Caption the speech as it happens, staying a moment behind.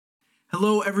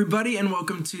Hello, everybody, and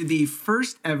welcome to the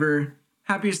first ever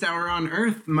Happiest Hour on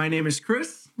Earth. My name is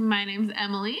Chris. My name's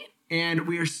Emily. And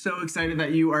we are so excited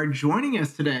that you are joining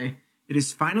us today. It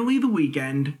is finally the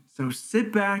weekend, so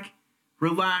sit back,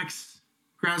 relax,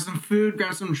 grab some food,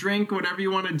 grab some drink, whatever you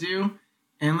want to do,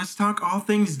 and let's talk all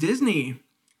things Disney.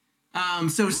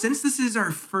 So since this is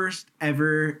our first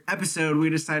ever episode, we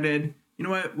decided, you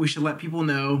know what, we should let people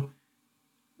know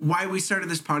why we started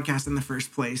this podcast in the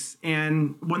first place.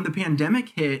 And when the pandemic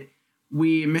hit,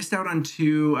 we missed out on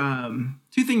two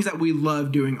things that we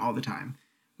love doing all the time.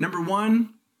 Number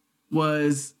one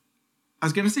was, I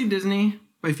was going to say Disney,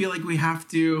 but I feel like we have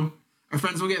to, our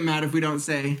friends will get mad if we don't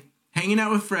say, hanging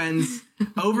out with friends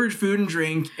over food and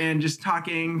drink and just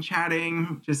talking,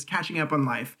 chatting, just catching up on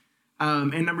life.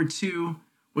 And number two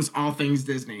was all things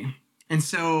Disney. And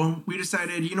so we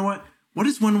decided, you know what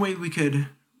is one way we could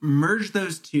merge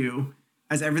those two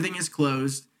as everything is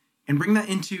closed and bring that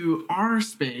into our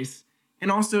space and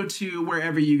also to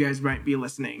wherever you guys might be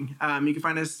listening. You can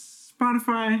find us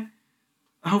Spotify,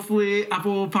 hopefully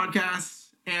Apple Podcasts,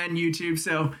 and YouTube.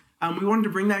 So we wanted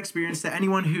to bring that experience to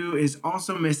anyone who is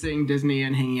also missing Disney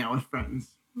and hanging out with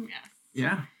friends. Yes.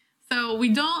 Yeah. So we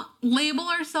don't label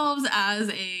ourselves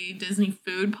as a Disney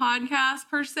food podcast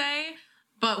per se,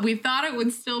 but we thought it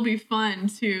would still be fun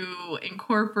to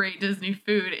incorporate Disney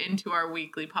food into our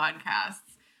weekly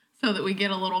podcasts so that we get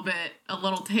a little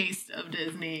taste of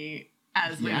Disney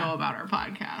as we go about our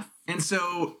podcasts. And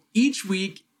so each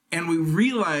week, and we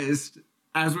realized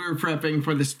as we were prepping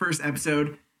for this first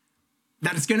episode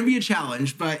that it's going to be a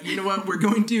challenge, but you know what? We're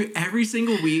going to, every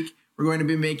single week, we're going to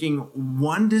be making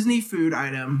one Disney food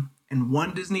item and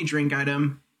one Disney drink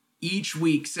item each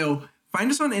week. So find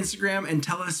us on Instagram and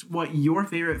tell us what your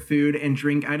favorite food and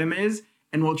drink item is,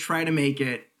 and we'll try to make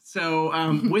it. So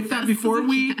with that, before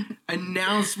we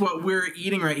announce what we're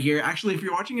eating right here, actually, if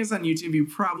you're watching us on YouTube, you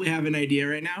probably have an idea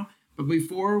right now. But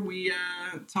before we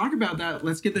talk about that,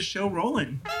 let's get the show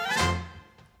rolling.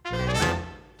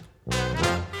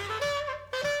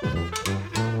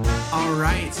 All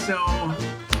right, so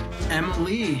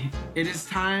Emily, it is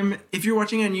time. If you're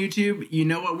watching on YouTube, you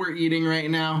know what we're eating right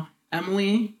now.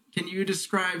 Emily, can you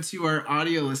describe to our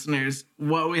audio listeners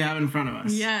what we have in front of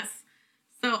us? Yes.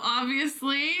 So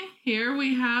obviously, here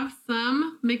we have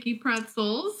some Mickey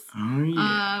pretzels. Oh,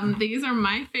 yeah. These are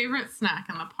my favorite snack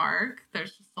in the park.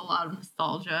 There's just a lot of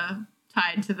nostalgia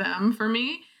tied to them for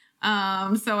me.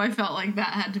 So I felt like that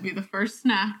had to be the first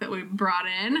snack that we brought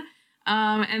in.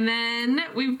 And then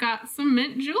we've got some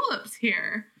mint juleps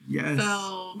here. Yes.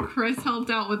 So Chris helped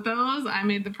out with those. I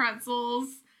made the pretzels.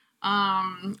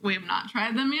 We have not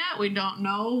tried them yet. We don't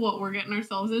know what we're getting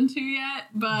ourselves into yet,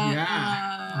 but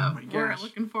we're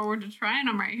looking forward to trying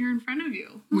them right here in front of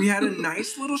you. We had a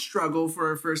nice little struggle for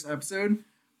our first episode.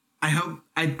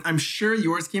 I'm sure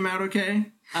yours came out okay.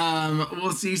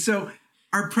 We'll see. So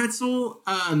our pretzel,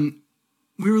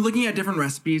 we were looking at different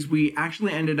recipes. We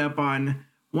actually ended up on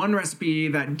one recipe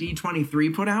that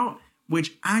D23 put out,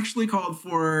 which actually called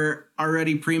for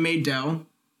already pre-made dough.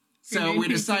 So we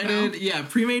decided,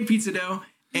 pre-made pizza dough.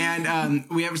 And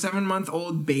we have a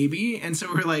 7-month-old baby. And so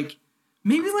we're like,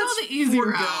 maybe let's the easy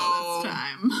route this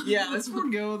time. Yeah, let's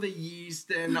forgo the yeast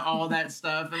and all that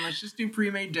stuff. And let's just do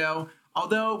pre-made dough.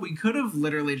 Although we could have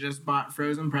literally just bought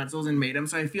frozen pretzels and made them.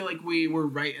 So I feel like we were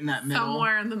right in that middle.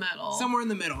 Somewhere in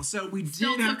the middle. So we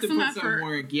did have to put some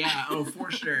work. Yeah,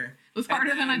 for sure. It was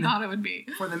harder than I thought it would be.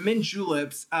 For the mint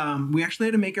juleps, we actually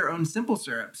had to make our own simple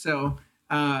syrup. So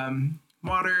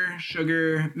water,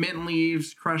 sugar, mint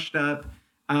leaves, crushed up,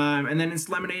 and then it's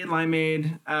lemonade,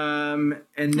 limeade,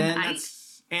 and then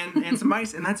ice. and some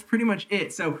ice, and that's pretty much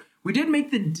it. So we did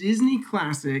make the Disney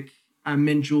classic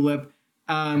mint julep,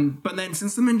 but then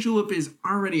since the mint julep is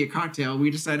already a cocktail, we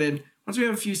decided once we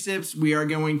have a few sips, we are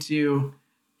going to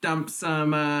dump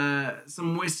some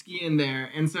whiskey in there,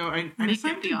 and so I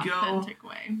decided to go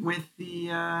with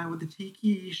the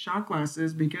tiki shot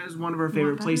glasses because one of our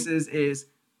favorite places is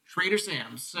Trader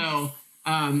Sam's. So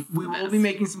we will be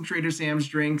making some Trader Sam's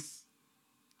drinks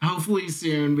hopefully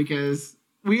soon because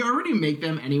we already make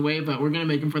them anyway, but we're going to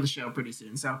make them for the show pretty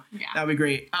soon. So that'll be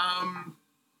great.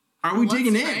 Are we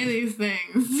digging in? Let's try these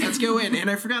things. Let's go in. And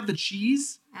I forgot the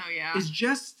cheese. Oh, yeah. Is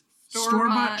just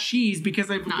store-bought cheese because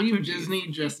I believe Disney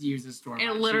just uses store-bought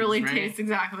cheese. It literally tastes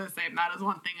exactly the same. That is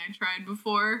one thing I tried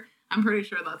before. I'm pretty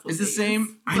sure that's what it's the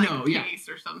same. I know, paste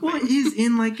or something. Well, it is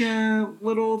in like a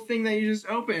little thing that you just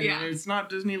open. Yeah. And it's not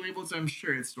Disney labeled, so I'm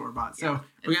sure it's store bought. So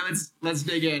let's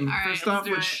dig in. All right, First off,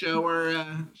 let's show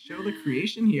the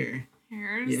creation here.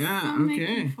 Here's some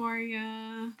Mickey for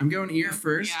you. I'm going ear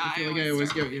first. I feel like I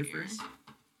always go ear first.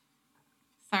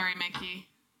 Sorry, Mickey.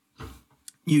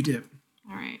 You dip.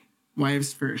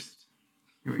 Wives first.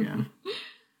 Here we go.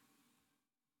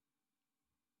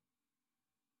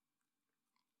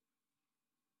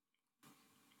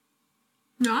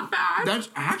 Not bad. That's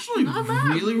actually Not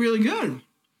bad. really, really good.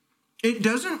 It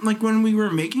doesn't, like, when we were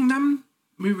making them,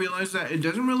 we realized that it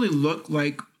doesn't really look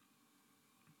like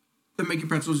the Mickey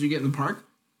pretzels you get in the park,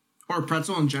 or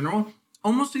pretzel in general.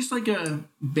 Almost tastes like a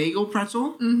bagel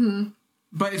pretzel,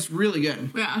 but it's really good.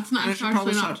 Yeah, it's not, And I it's should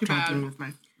probably actually not stop too talking bad. with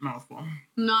my mouth full.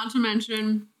 Not to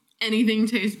mention, anything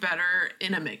tastes better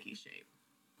in a Mickey shape.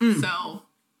 So,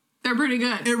 they're pretty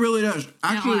good. It really does. Can't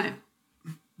Actually, lie.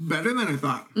 better than I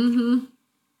thought.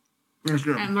 That's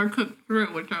good. And they're cooked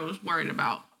through, which I was worried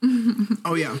about.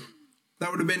 Oh, yeah. That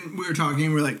would have been, we were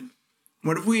talking, we're like,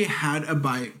 what if we had a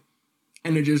bite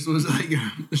and it just was like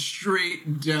a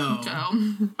straight dough?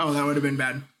 Oh, that would have been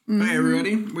bad. Okay, are we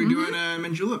ready? We're doing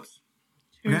mint juleps.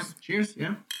 Cheers. Okay, cheers,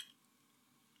 yeah.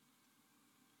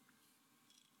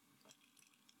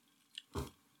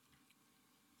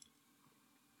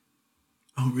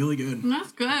 Oh, really good.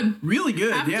 That's good. Really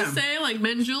good, I have yeah. to say, like,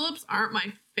 mint juleps aren't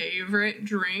my favorite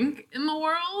drink in the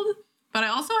world, but I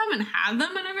also haven't had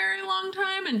them in a very long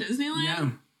time in Disneyland. Yeah.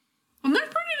 And they're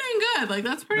pretty dang good. Like,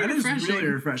 that's pretty That refreshing. is really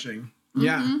refreshing.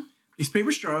 Yeah. These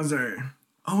paper straws are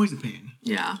always a pain.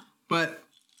 Yeah. But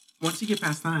once you get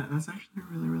past that, that's actually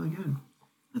really, really good.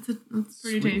 That's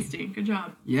pretty Sweet. tasty. Good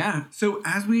job. Yeah. So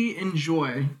as we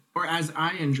enjoy, or as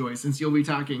I enjoy, since you'll be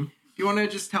talking, if you want to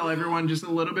just tell everyone just a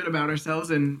little bit about ourselves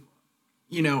and,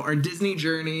 you know, our Disney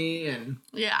journey and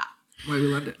Yeah. why we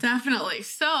loved it. Definitely.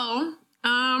 So,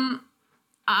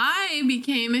 I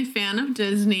became a fan of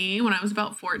Disney when I was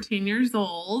about 14 years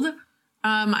old.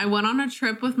 I went on a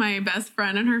trip with my best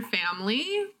friend and her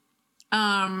family,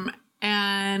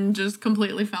 and just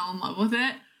completely fell in love with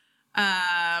it.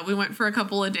 We went for a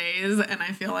couple of days, and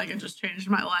I feel like it just changed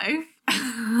my life.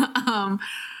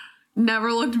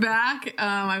 Never looked back.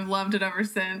 I've loved it ever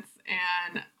since.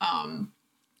 And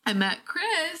I met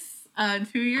Chris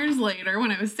 2 years later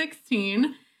when I was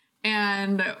 16.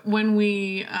 And when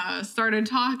we started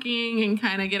talking and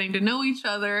kind of getting to know each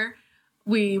other,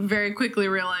 we very quickly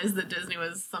realized that Disney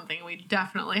was something we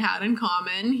definitely had in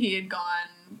common. He had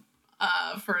gone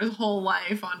for his whole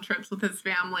life on trips with his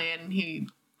family, and he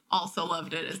also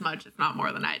loved it as much, if not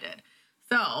more than I did.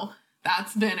 So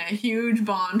that's been a huge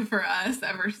bond for us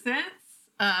ever since.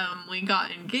 We got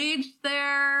engaged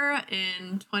there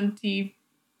in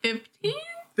 2015?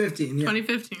 15, yeah.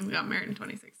 2015. We got married in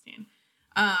 2016.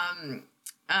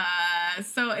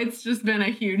 So it's just been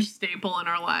a huge staple in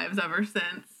our lives ever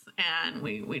since, and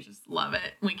we just love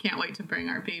it. We can't wait to bring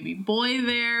our baby boy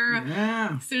there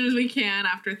as soon as we can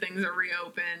after things are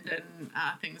reopened and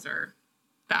things are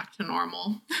back to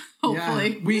normal,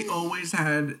 hopefully. Yeah. We always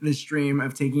had this dream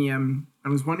of taking him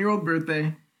on his 1-year-old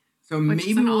birthday, so Which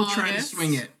maybe is in we'll try to August.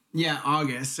 swing it. Yeah,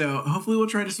 August. So hopefully we'll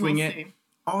try to swing We'll it. see.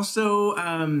 Also,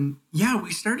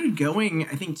 we started going,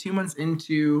 I think, 2 months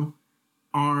into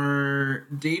our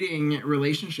dating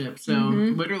relationship. So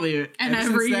literally, And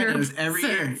ever every since then, year it was every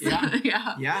year. since. Yeah.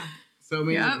 Yeah. Yeah. So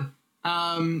amazing. Yep.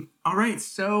 All right.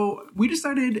 So we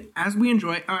decided as we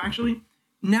enjoy, actually,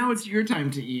 now it's your time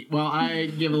to eat while I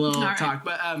give a little All right. talk.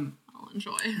 But I'll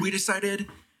enjoy. we decided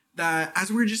that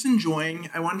as we're just enjoying,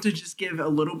 I wanted to just give a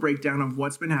little breakdown of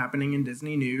what's been happening in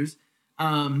Disney news.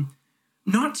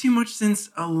 Not too much since,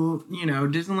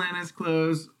 Disneyland is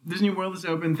closed. Disney World is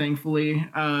open, thankfully.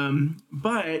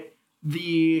 But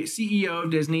the CEO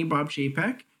of Disney, Bob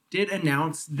Chapek, did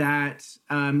announce that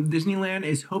Disneyland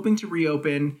is hoping to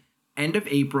reopen end of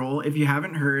April, if you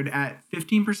haven't heard, at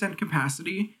 15%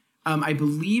 capacity. I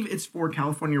believe it's for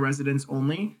California residents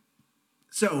only.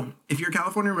 So if you're a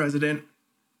California resident,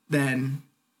 then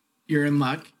you're in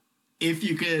luck. If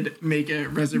you could make a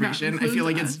reservation, I feel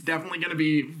like it's definitely going to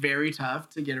be very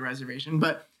tough to get a reservation.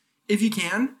 But if you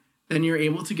can, then you're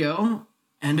able to go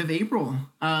end of April.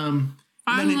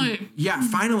 Finally.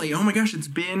 Finally. Oh my gosh, it's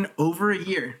been over a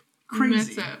year.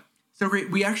 Crazy. That's it. So great.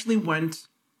 We actually went,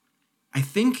 I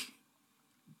think,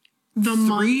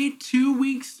 The 2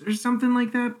 weeks or something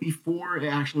like that before it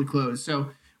actually closed. So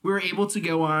we were able to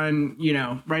go on,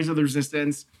 Rise of the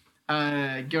Resistance,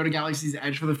 go to Galaxy's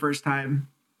Edge for the first time.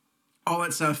 All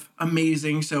that stuff,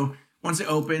 amazing. So once it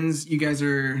opens, you guys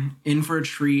are in for a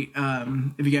treat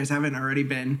if you guys haven't already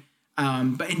been.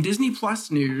 But in Disney Plus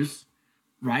news,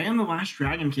 Raya and the Last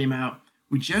Dragon came out.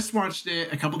 We just watched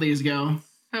it a couple days ago.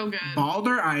 So good. Bawled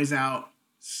our eyes out.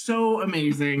 So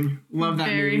amazing. Love that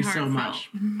Very movie so heartfelt.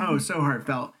 much. Oh, so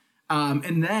heartfelt.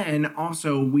 And then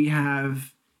also we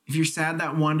have, if you're sad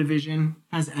that WandaVision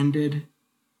has ended,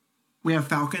 we have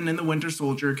Falcon and the Winter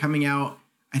Soldier coming out,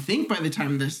 I think by the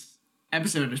time this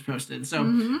episode is posted. So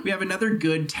we have another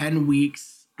good 10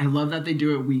 weeks. I love that they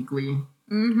do it weekly.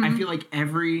 I feel like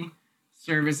every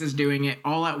service is doing it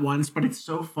all at once, but it's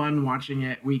so fun watching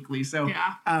it weekly. So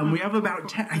we have about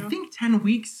 10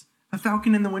 weeks of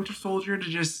Falcon and the Winter Soldier to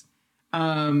just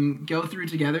go through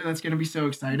together. That's going to be so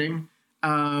exciting.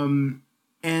 And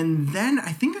then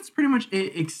I think that's pretty much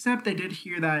it, except I did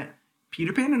hear that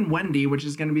Peter Pan and Wendy, which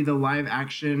is going to be the live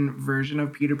action version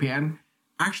of Peter Pan,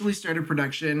 actually started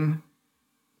production,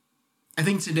 I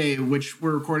think today, which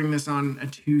we're recording this on a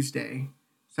Tuesday.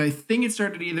 So I think it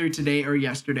started either today or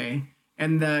yesterday.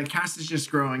 And the cast is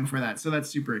just growing for that. So that's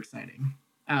super exciting.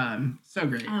 So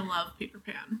great. I love Peter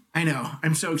Pan. I know.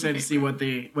 I'm so excited to see what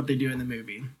they do in the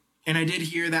movie. And I did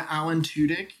hear that Alan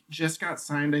Tudyk just got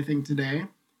signed, I think, today.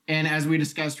 And as we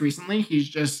discussed recently, he's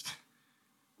just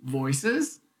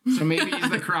voices. So maybe he's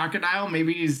the crocodile.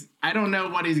 Maybe he's, I don't know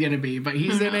what he's going to be, but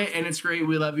he's in it and it's great.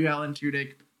 We love you, Alan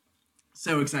Tudyk.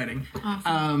 So exciting.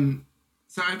 Awesome.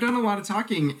 So I've done a lot of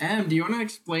talking. Em, do you want to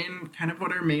explain kind of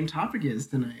what our main topic is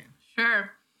tonight?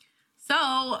 Sure.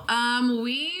 So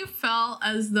we felt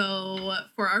as though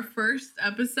for our first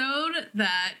episode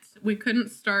that we couldn't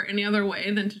start any other way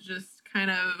than to just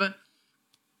kind of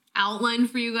outline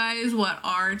for you guys what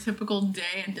our typical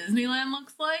day in Disneyland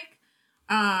looks like.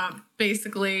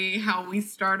 Basically how we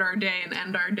start our day and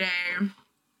end our day.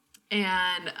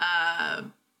 And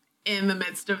in the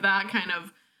midst of that, kind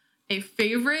of a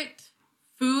favorite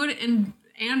food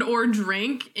and or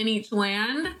drink in each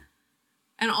land.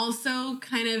 And also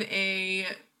kind of a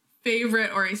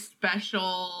favorite or a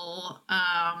special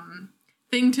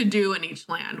thing to do in each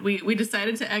land. We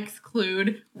decided to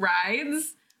exclude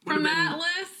rides from that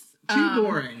list. Too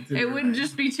boring. It would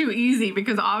just be too easy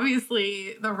because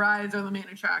obviously the rides are the main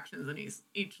attractions in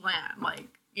each land.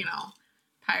 Like, you know,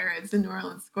 Pirates and New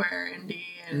Orleans Square, Indy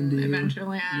and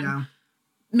Adventureland. Yeah.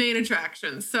 Main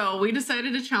attractions. So we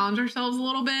decided to challenge ourselves a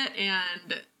little bit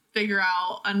and figure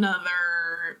out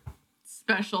another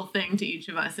special thing to each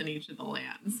of us in each of the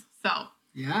lands. So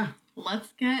yeah, let's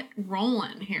get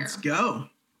rolling here. Let's go.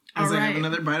 As I have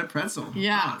another bite of pretzel.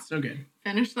 Yeah. Oh, it's so good.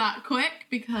 Finish that quick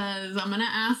because I'm going to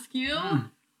ask you,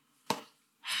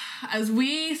 as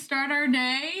we start our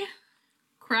day,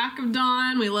 crack of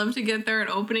dawn, we love to get there at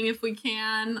opening if we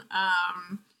can.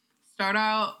 Start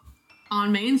out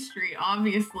on Main Street,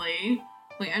 obviously.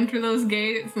 We enter those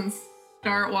gates and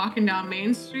start walking down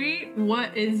Main Street.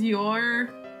 What is your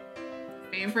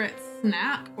favorite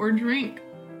snack or drink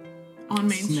on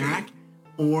Main Street? Snack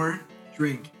or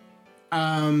drink?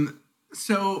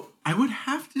 So I would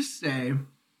have to say,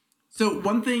 so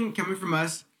one thing coming from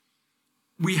us,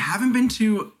 we haven't been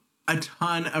to a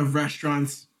ton of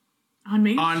restaurants on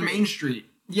Main Street.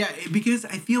 Yeah, because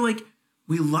I feel like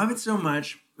we love it so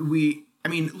much.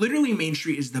 Literally Main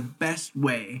Street is the best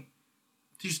way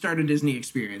to start a Disney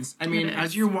experience. I mean,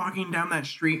 as you're walking down that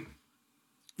street,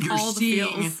 you're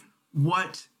seeing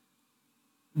what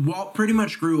Walt pretty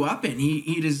much grew up in.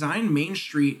 He designed Main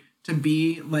Street to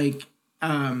be like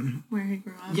where he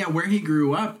grew up. Yeah, where he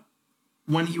grew up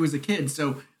when he was a kid.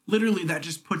 So literally that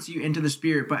just puts you into the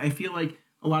spirit. But I feel like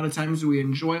a lot of times we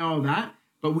enjoy all that,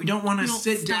 but we don't want to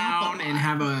sit down and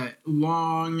have a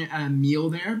long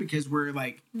meal there because we're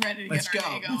like, ready to let's get go.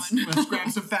 Our day going. Let's grab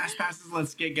some fast passes.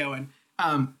 Let's get going.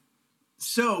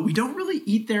 So we don't really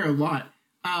eat there a lot.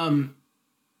 I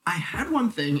had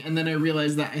one thing and then I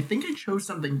realized that I think I chose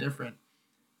something different.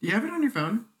 Do you have it on your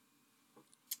phone?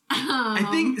 I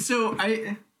think so.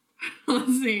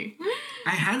 Let's see. I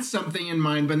had something in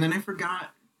mind, but then I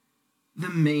forgot the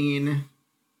main.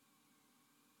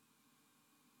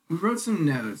 We wrote some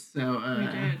notes, so we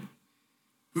did.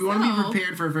 We want to be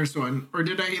prepared for our first one, or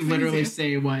did I literally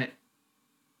say what?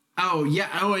 Oh yeah.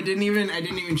 Oh, I didn't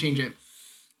even change it.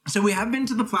 So we have been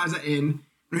to the Plaza Inn, and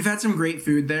we've had some great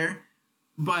food there,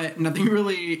 but nothing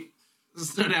really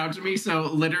stood out to me. So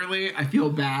literally, I feel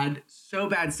bad, so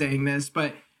bad saying this,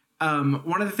 but.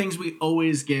 One of the things we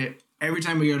always get every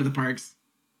time we go to the parks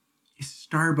is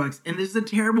Starbucks. And this is a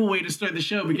terrible way to start the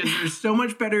show because there's so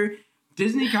much better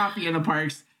Disney coffee in the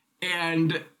parks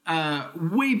and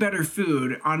way better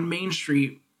food on Main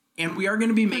Street. And we are going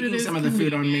to be making some of the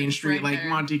food on Main Street, like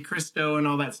Monte Cristo and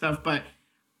all that stuff. But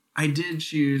I did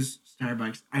choose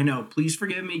Starbucks. I know. Please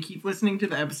forgive me. Keep listening to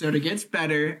the episode. It gets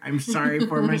better. I'm sorry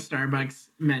for my Starbucks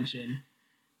mention.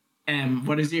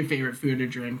 What is your favorite food or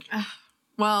drink?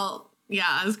 Well,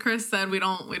 yeah, as Chris said, we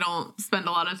don't spend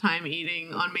a lot of time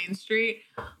eating on Main Street,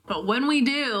 but when we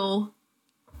do,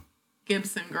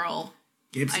 Gibson Girl.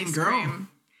 Cream.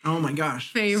 Oh my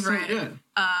gosh. Favorite. So good.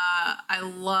 I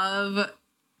love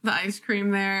the ice cream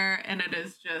there, and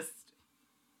it's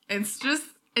just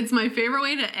it's my favorite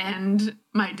way to end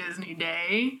my Disney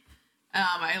day.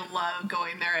 I love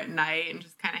going there at night and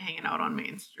just kind of hanging out on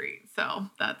Main Street. So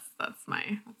that's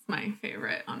my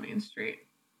favorite on Main Street.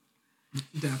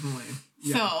 Definitely.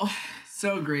 Yeah.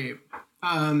 So great.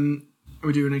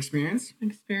 We do an experience?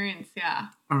 Experience, yeah.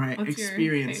 All right, What's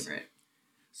experience. Your favorite?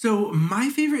 So my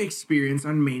favorite experience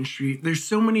on Main Street, there's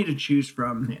so many to choose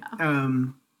from. Yeah.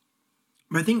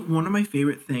 But I think one of my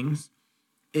favorite things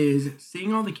is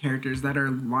seeing all the characters that are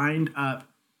lined up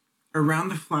around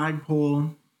the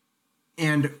flagpole.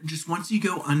 And just once you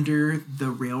go under the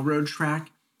railroad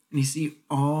track and you see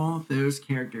all those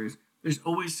characters, there's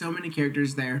always so many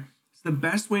characters there. It's the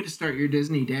best way to start your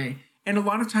Disney day. And a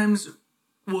lot of times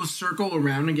we'll circle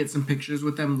around and get some pictures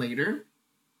with them later.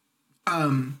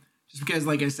 Just because,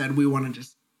 like I said, we want to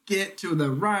just get to the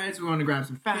rides. We want to grab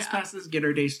some fast passes, get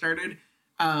our day started.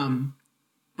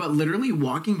 But literally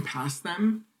walking past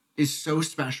them is so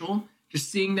special. Just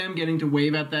seeing them, getting to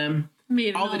wave at them.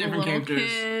 Meeting all the different characters.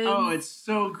 Kids. Oh, it's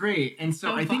so great. And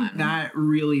so I think that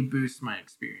really boosts my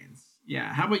experience.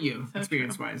 Yeah. How about you,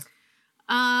 experience-wise?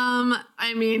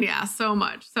 I mean, yeah, so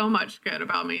much good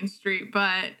about Main Street.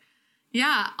 But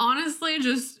yeah, honestly,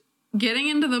 just getting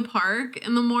into the park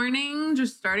in the morning,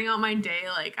 just starting out my day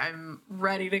like I'm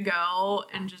ready to go,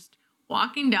 and just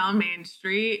walking down Main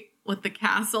Street with the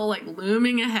castle like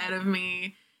looming ahead of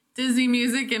me, Disney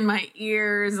music in my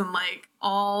ears, and like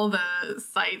all the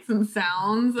sights and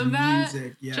sounds of that.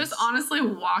 Music, yes. Just honestly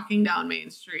walking down Main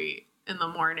Street in the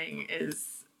morning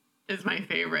is my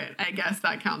favorite. I guess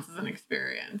that counts as an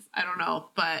experience. I don't know,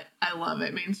 but I love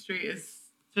it. Main Street is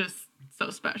just so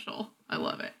special. I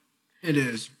love it. It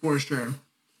is, for sure.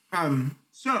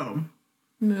 So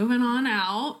moving on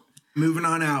out.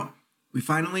 We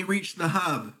finally reached the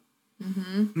hub.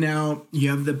 Mm-hmm. Now you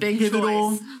have the Big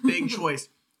pivotal choice. big choice.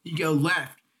 You go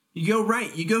left, you go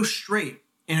right, you go straight.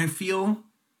 And I feel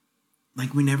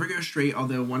like we never go straight,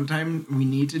 although one time we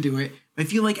need to do it. I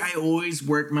feel like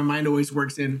my mind always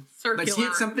works in Circular. Let's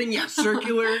hit something,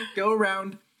 circular, go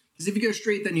around. Because if you go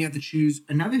straight, then you have to choose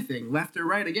another thing, left or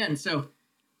right again. So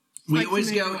we like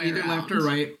always go either left or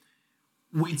right.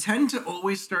 We tend to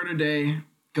always start a day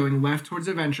going left towards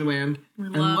Adventureland. We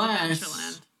love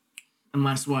Adventureland.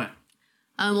 Unless what?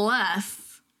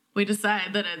 Unless we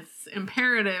decide that it's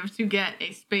imperative to get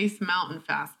a Space Mountain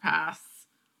Fast Pass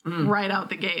right out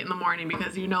the gate in the morning,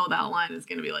 because you know that line is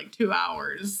going to be like 2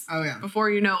 hours before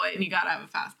you know it, and you got to have a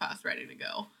Fast Pass ready to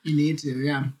go. You need to,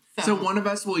 yeah. So one of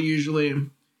us will usually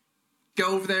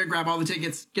go over there, grab all the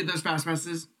tickets, get those Fast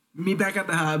Passes, meet back at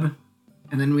the hub,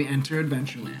 and then we enter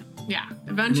Adventureland. Yeah,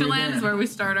 Adventureland is where we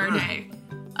start our day.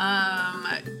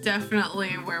 Definitely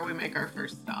where we make our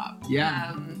first stop.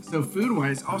 Yeah. So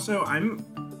food-wise, also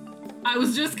I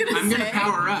was just gonna I'm gonna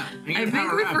power up. I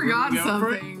think we forgot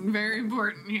something very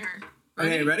important here.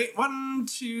 Okay, ready? 1,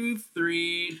 2,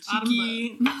 3.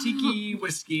 Tiki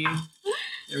whiskey.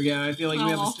 There we go. I feel like we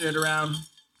have to stir it around.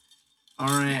 All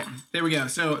right, there we go.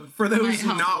 So for those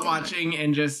not watching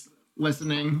and just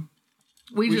listening,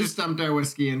 we just dumped our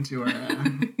whiskey into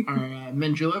our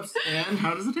mint juleps. And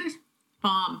how does it taste?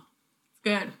 Bomb. It's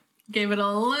good. Gave it a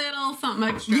little something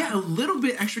extra. Yeah, a little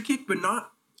bit extra kick, but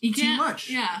not too much.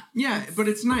 Yeah. Yeah, but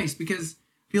it's nice because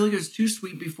I feel like it was too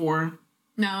sweet before.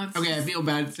 No, it's okay. I feel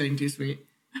bad saying too sweet,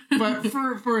 but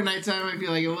for a nighttime, I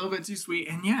feel like a little bit too sweet,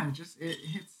 and it hits.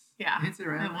 Yeah, hits it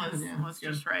right. It was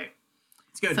just right.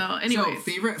 It's good. So, anyways,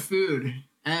 favorite food.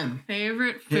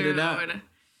 Favorite food. Hit it up.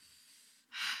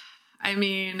 I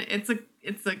mean, it's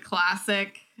a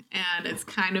classic, and it's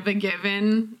kind of a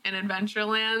given in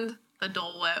Adventureland. The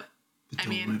Dole Whip.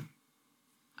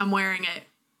 I'm wearing it.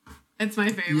 It's my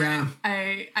favorite. Yeah.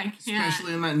 I can't.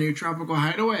 Especially in that new Tropical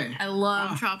Hideaway. I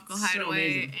love Tropical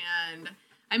Hideaway. So and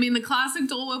I mean, the classic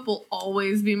Dole Whip will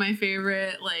always be my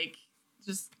favorite. Like,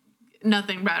 just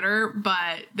nothing better.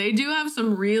 But they do have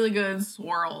some really good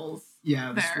swirls.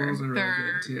 Yeah, the swirls are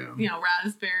really good too. You know,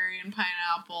 raspberry and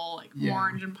pineapple, like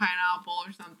orange and pineapple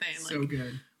or something. So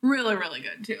good. Really, really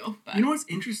good too. But. You know what's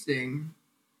interesting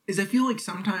is I feel like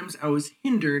sometimes I was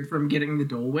hindered from getting the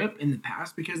Dole Whip in the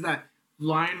past because that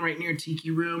line right near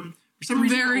Tiki Room for some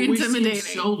reason very always intimidating.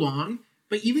 seems so long.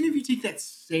 But even if you take that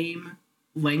same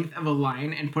length of a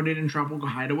line and put it in Tropical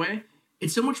Hideaway,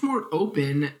 it's so much more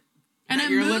open and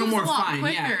you're a little more fine.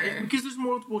 Quicker. Yeah, because there's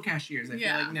multiple cashiers. I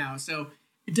feel like now, so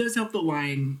it does help the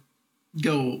line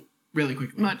go really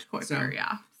quickly, much quicker. So,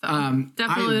 So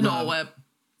definitely the Dole Whip.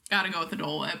 Gotta go with the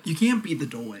Dole Whip. You can't beat the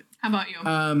Dole Whip. How about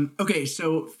you? Okay,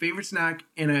 so favorite snack,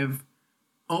 and I've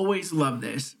always loved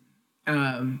this.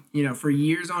 For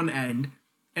years on end,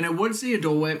 and I would say a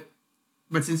Dole Whip,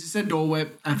 but since you said Dole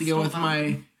Whip, I have to go with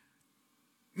my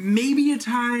maybe a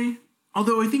tie.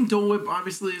 Although I think Dole Whip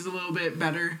obviously is a little bit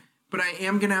better. But I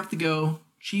am going to have to go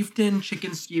Chieftain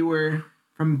Chicken Skewer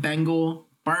from Bengal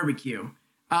Barbecue.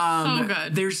 So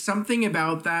good. There's something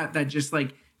about that just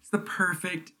like, it's the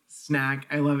perfect snack.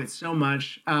 I love it so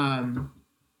much.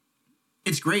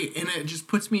 It's great. And it just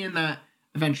puts me in that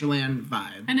Adventureland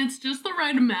vibe. And it's just the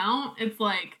right amount. It's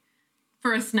like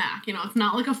for a snack, you know, it's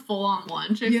not like a full-on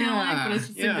lunch, I feel like, but it's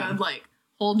just a good, like,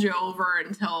 hold you over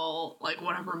until, like,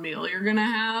 whatever meal you're gonna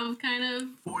have, kind of.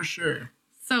 For sure.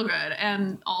 So good.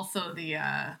 And also the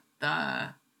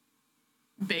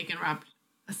bacon-wrapped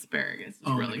asparagus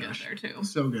is really good there, too.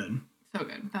 So good. So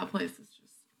good. That place is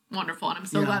just wonderful. And I'm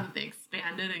so glad that they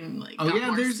expanded and, like, got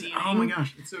more seating. Oh, my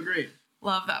gosh. It's so great.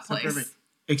 Love that place. Perfect.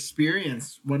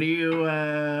 Experience. What are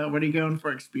you going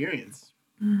for experience?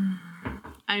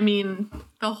 I mean,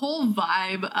 the whole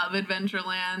vibe of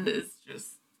Adventureland is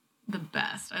just the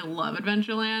best. I love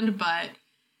Adventureland, but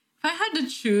if I had to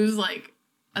choose like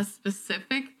a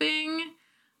specific thing,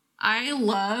 I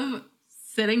love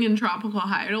sitting in Tropical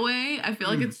Hideaway. I feel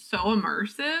like it's so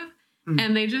immersive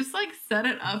and they just like set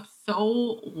it up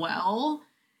so well.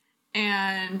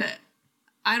 And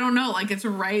I don't know, like it's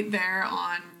right there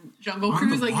on Jungle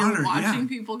Cruise. Like you're watching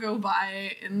people go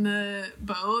by in the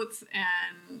boats,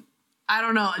 and I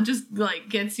don't know, it just like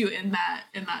gets you in that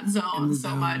zone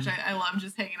so much. I love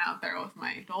just hanging out there with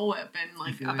my Dole Whip and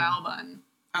like a bao bun.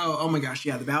 Oh my gosh,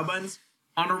 yeah, the bao buns.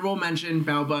 Honorable mention,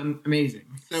 bao bun, amazing.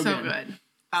 So good.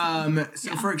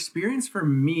 For experience for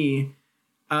me,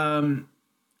 I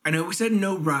know we said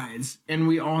no rides, and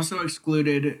we also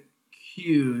excluded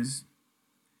queues.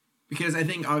 Because I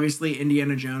think, obviously,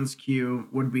 Indiana Jones queue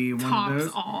would be one of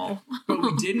those. All. But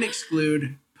we didn't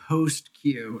exclude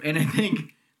post-queue. And I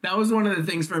think that was one of the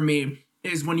things for me,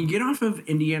 is when you get off of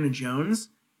Indiana Jones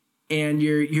and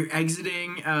you're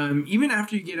exiting, even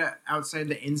after you get outside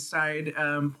the inside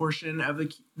portion of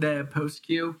the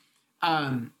post-queue,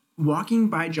 walking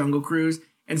by Jungle Cruise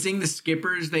and seeing the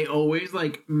skippers, they always,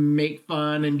 like, make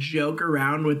fun and joke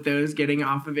around with those getting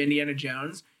off of Indiana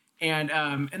Jones.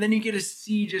 And then you get to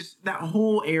see just that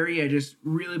whole area just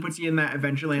really puts you in that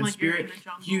Adventureland spirit.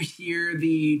 You hear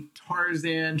the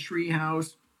Tarzan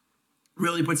treehouse,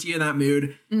 really puts you in that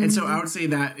mood. Mm-hmm. And so I would say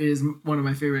that is one of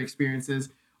my favorite experiences.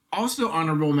 Also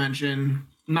honorable mention,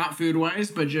 not food-wise,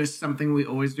 but just something we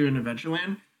always do in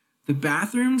Adventureland. The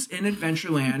bathrooms in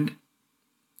Adventureland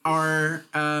are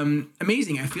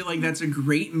amazing. I feel like that's a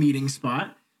great meeting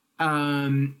spot.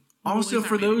 Also,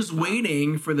 for those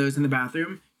waiting for those in the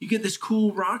bathroom, you get this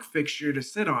cool rock fixture to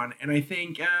sit on. And I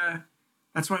think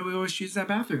that's why we always choose that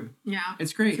bathroom. Yeah.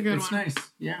 It's great. It's nice.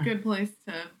 Yeah. Good place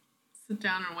to sit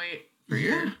down and wait for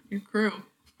your crew.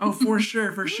 Oh, for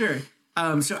sure. For sure.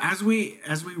 So as we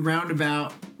round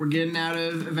about, we're getting out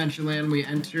of Adventureland. We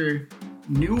enter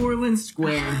New Orleans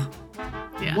Square.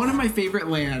 Yes. One of my favorite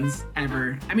lands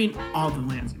ever. I mean, all the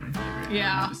lands are my favorite.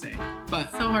 Yeah. I have to say.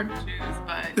 But so hard to choose,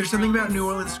 but there's something about New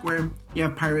Orleans Square. You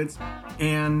have pirates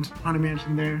and Haunted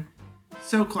Mansion there.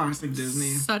 So classic Disney.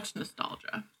 Such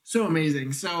nostalgia. So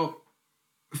amazing. So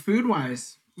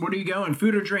food-wise, what are you going?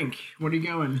 Food or drink? What are you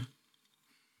going?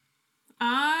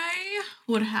 I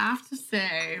would have to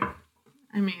say,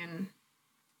 I mean,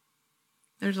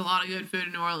 there's a lot of good food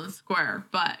in New Orleans Square,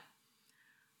 but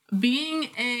being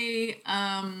a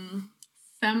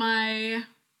semi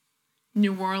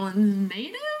New Orleans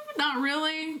native, not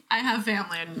really. I have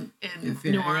family in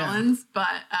New Orleans,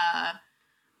 but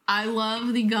I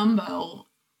love the gumbo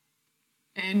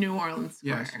in New Orleans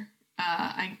Square. Yes.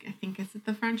 I think it's at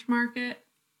the French Market.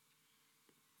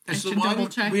 It's the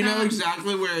one, we know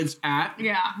exactly where it's at.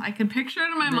 Yeah, I can picture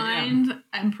it in my mind. Yeah.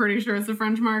 I'm pretty sure it's the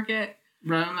French Market.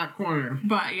 Right on that corner.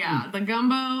 But yeah, the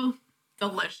gumbo,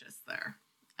 delicious there.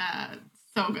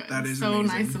 So good. That is so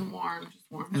amazing. Nice and warm. Just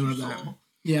warm. I love that.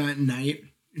 Yeah, at night,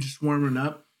 you're just warming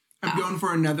up. I'm going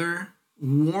for another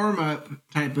warm-up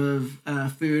type of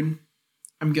food.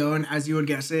 I'm going, as you would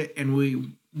guess it, and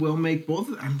we will make both.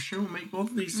 I'm sure we'll make both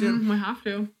of these soon. We have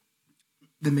to.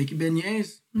 The Mickey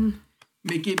beignets.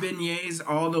 Mickey beignets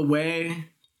all the way.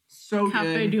 So good.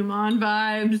 Cafe Du Monde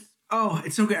vibes. Oh,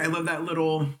 it's so good. I love that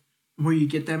little, where you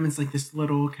get them. It's like this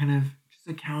little kind of, just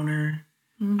a counter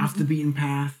off the beaten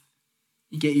path.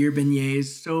 You get your beignets.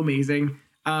 So amazing.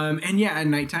 And yeah, at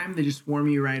nighttime, they just warm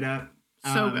you right up.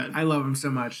 So good. I love them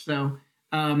so much. So,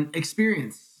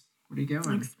 experience. What are you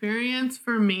going? Experience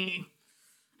for me.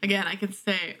 Again, I could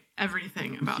say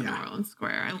everything about New Orleans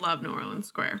Square. I love New Orleans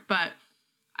Square. But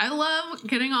I love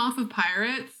getting off of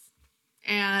Pirates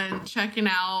and checking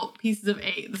out Pieces of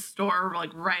Eight, the store,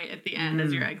 like right at the end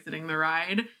as you're exiting the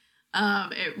ride.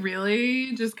 It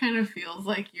really just kind of feels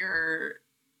like you're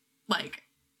like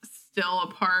still a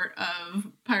part of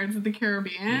Pirates of the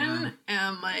Caribbean. Yeah.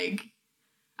 And like,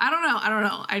 I don't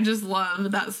know. I just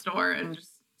love that store and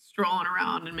just strolling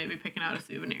around and maybe picking out a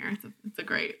souvenir. It's a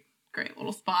great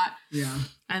little spot. Yeah.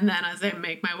 And then as I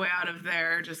make my way out of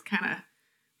there, just kind of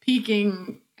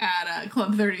peeking at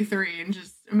Club 33 and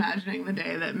just imagining the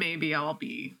day that maybe I'll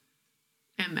be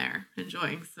in there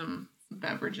enjoying some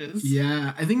beverages.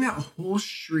 Yeah. I think that whole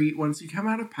street, once you come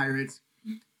out of Pirates,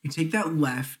 you take that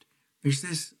left, there's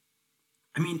this,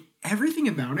 I mean, everything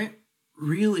about it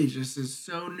really just is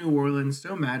so New Orleans,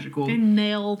 so magical. They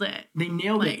nailed it.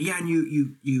 Yeah, and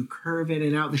you curve in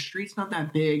and out. The street's not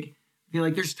that big. I feel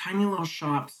like there's tiny little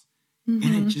shops, and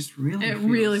it just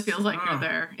really feels like you're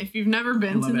there. If you've never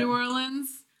been to New Orleans,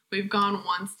 we've gone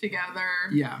once together.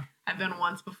 Yeah. I've been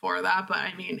once before that, but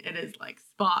I mean, it is like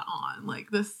spot on. Like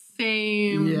the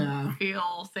same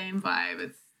feel, same vibe.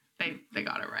 It's they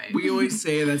got it right. We always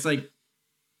say that's like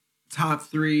top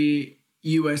 3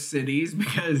 U.S. cities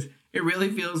because it really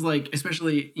feels like,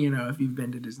 especially, you know, if you've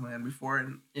been to Disneyland before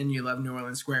and you love New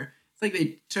Orleans Square, it's like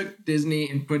they took Disney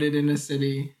and put it in a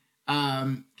city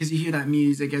because you hear that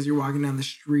music as you're walking down the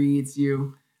streets.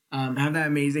 You have that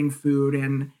amazing food,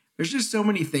 and there's just so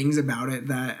many things about it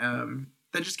that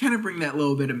that just kind of bring that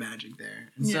little bit of magic there.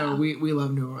 And so we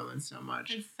love New Orleans so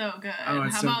much. It's so good. Oh,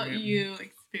 it's How so about great. you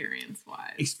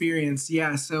experience-wise?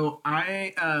 Yeah. So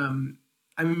I'm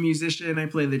a musician. I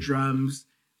play the drums,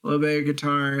 a little bit of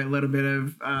guitar, a little bit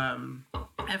of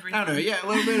Everything. I don't know, a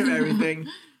little bit of everything.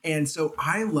 And so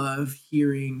I love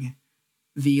hearing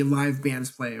the live bands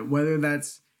play, whether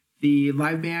that's the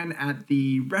live band at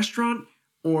the restaurant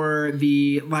or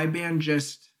the live band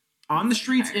just on the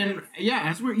streets. And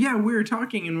we were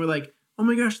talking and we're like, oh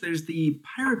my gosh, there's the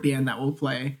pirate band that will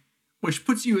play, which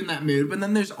puts you in that mood. But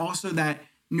then there's also that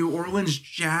New Orleans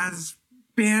jazz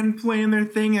band playing their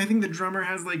thing. I think the drummer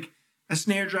has like a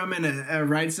snare drum and a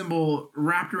ride cymbal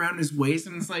wrapped around his waist.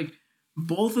 And it's like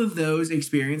both of those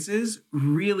experiences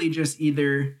really just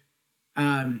either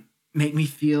make me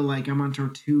feel like I'm on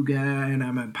Tortuga and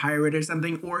I'm a pirate or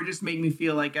something, or just make me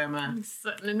feel like I'm a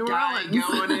sitting in New guy Orleans.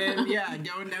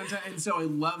 going downtown. And so I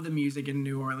love the music in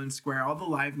New Orleans Square, all the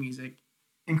live music.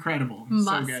 Incredible. Must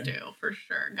so good. do, for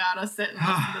sure. Gotta sit and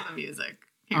listen to the music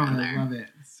here and there. I love it.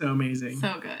 So amazing.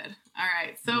 So good. All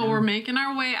right. So we're making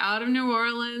our way out of New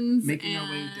Orleans. Making our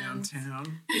way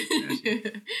downtown.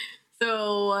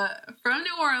 So from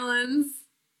New Orleans,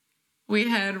 we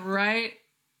head right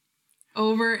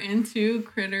over into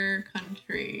Critter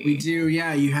Country. We do,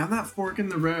 yeah. You have that fork in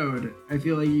the road. I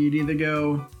feel like you'd either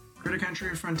go Critter Country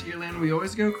or Frontierland. We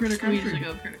always go Critter Country. We usually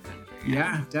go Critter Country.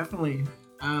 Yeah, definitely.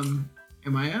 Am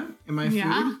I up? Am I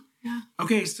food? Yeah.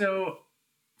 Okay, so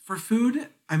for food,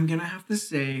 I'm gonna have to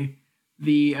say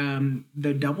the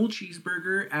double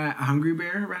cheeseburger at Hungry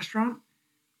Bear restaurant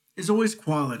is always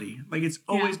quality. Like it's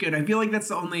always good. I feel like that's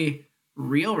the only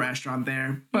real restaurant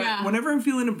there. But whenever I'm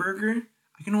feeling a burger,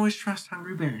 I can always trust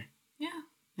Hungry Bear.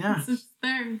 Yeah. It's just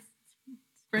there. It's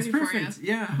ready it's perfect. For you.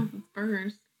 Yeah. It's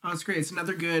burgers. Oh, it's great. It's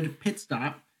another good pit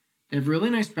stop. They have really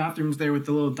nice bathrooms there with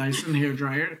the little Dyson hair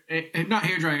dryer. Not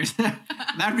hair dryers.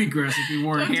 That'd be gross if you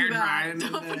wore a hair dryer in a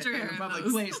public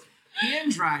place.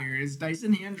 Hand dryers,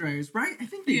 Dyson hand dryers, right? I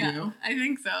think they do. I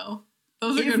think so.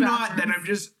 Those are if good not, bathrooms. then I'm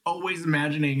just always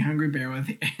imagining Hungry Bear with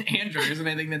hand dryers, and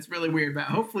I think that's really weird. But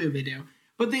hopefully they do.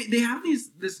 But they have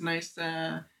this nice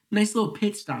little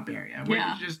pit stop area where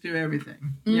you just do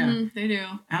everything. Mm-hmm, they do.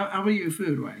 How about you,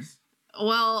 food wise?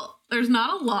 Well, there's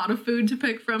not a lot of food to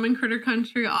pick from in Critter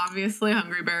Country. Obviously,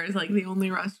 Hungry Bear is like the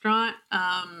only restaurant.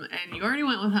 And you already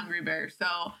went with Hungry Bear. So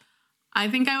I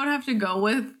think I would have to go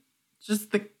with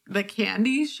just the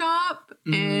candy shop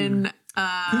in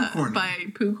Pooh Corner. by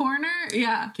Pooh Corner.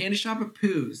 Yeah. Candy shop at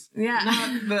Pooh's. Yeah.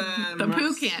 Not the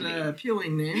Pooh candy.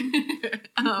 Appealing name.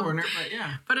 Pooh Corner, but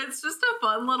yeah. But it's just a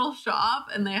fun little shop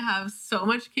and they have so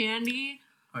much candy.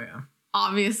 Oh yeah.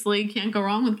 Obviously can't go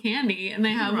wrong with candy, and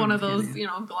they have one of those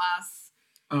glass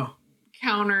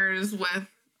counters with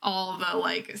all the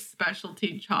like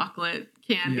specialty chocolate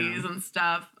candies and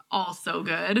stuff, all so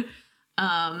good.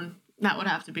 That would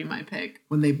have to be my pick.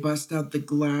 When they bust out the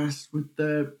glass with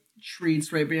the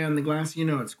treats right behind the glass,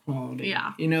 it's quality.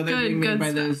 Yeah, they're being made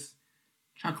by stuff. those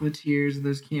chocolatiers,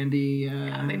 those candy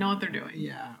they know what they're doing.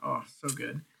 Yeah. Oh, so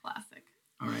good. Classic.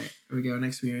 All right, here we go. An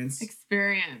experience.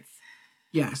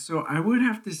 Yeah, so I would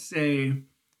have to say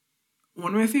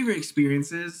one of my favorite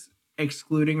experiences,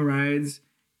 excluding rides,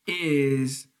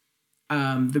 is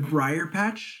the Briar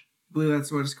Patch. I believe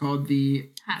that's what it's called.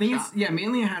 The hat shop. It's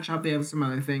mainly a hat shop. They have some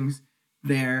other things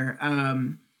there.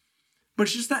 But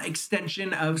it's just that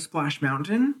extension of Splash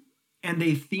Mountain. And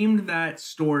they themed that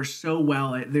store so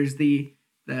well. There's the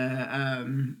what's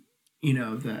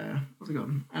it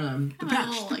called? The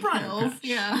patch, the like briar hills, patch.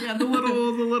 yeah. The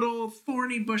little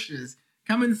thorny bushes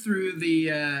coming through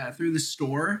the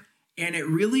store, and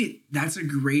that's a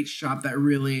great shop that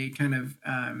really kind of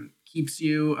keeps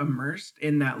you immersed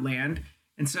in that land.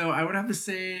 And so I would have to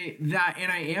say that,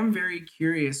 and I am very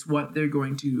curious what they're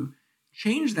going to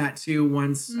change that to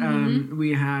once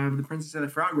we have the Princess and the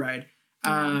Frog ride.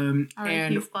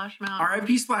 R.I.P. Splash Mountain.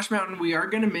 R.I.P. Splash Mountain. We are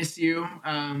gonna miss you.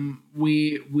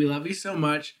 We love you so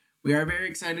much. We are very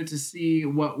excited to see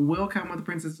what will come with the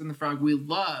Princess and the Frog. We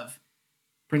love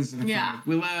Princess and the Frog.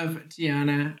 We love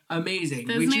Tiana. Amazing.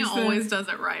 Disney always does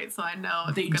it right, so I know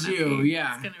it's it's gonna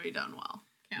be done well.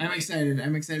 I'm excited.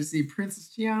 I'm excited to see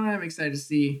Princess Tiana. I'm excited to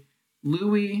see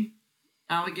Louie,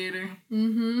 Alligator.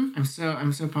 I'm so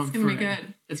pumped for it. It's gonna be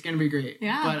good. It's gonna be great.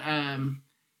 Yeah. But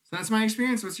so that's my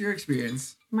experience. What's your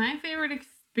experience? My favorite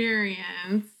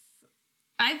experience,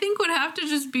 I think, would have to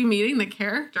just be meeting the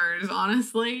characters,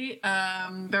 honestly.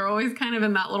 They're always kind of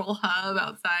in that little hub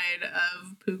outside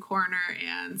of Pooh Corner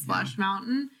and Splash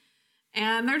Mountain.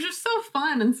 And they're just so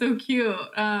fun and so cute.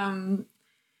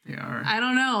 They are. I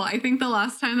don't know. I think the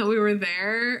last time that we were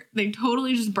there, they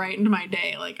totally just brightened my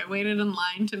day. Like, I waited in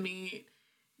line to meet,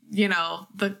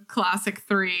 the classic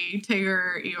three,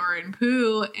 Tigger, Eeyore, and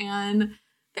Pooh. And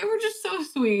they were just so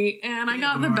sweet, and I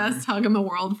got the best hug in the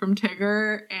world from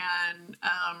Tigger, and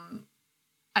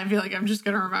I feel like I'm just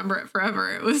gonna remember it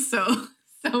forever. It was so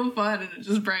fun, and it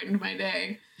just brightened my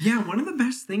day. Yeah, one of the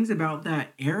best things about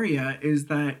that area is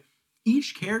that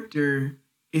each character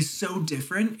is so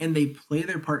different, and they play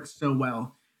their part so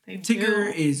well.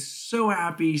 Tigger is so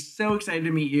happy, so excited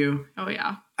to meet you. Oh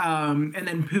yeah. And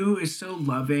then Pooh is so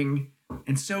loving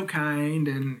and so kind,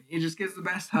 and he just gives the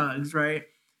best hugs, right?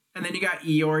 And then you got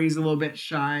Eeyore, he's a little bit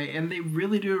shy, and they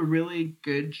really do a really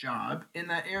good job in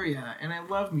that area. And I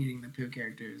love meeting the Pooh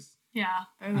characters. Yeah,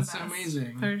 they're the best. That's so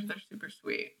amazing. They're super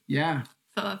sweet. Yeah.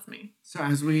 So that's me. So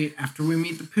after we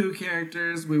meet the Pooh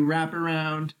characters, we wrap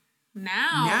around.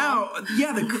 Now,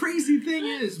 yeah, the crazy thing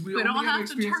is we don't have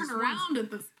to turn around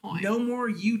at this point. No more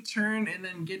U-turn and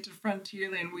then get to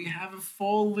Frontierland. We have a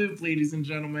full loop, ladies and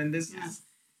gentlemen. This is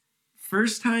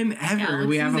first time ever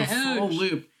we have a full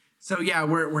loop. So yeah,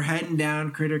 we're heading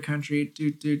down Critter Country.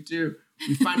 We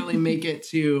finally make it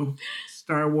to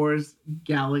Star Wars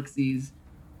Galaxy's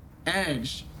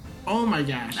Edge. Oh my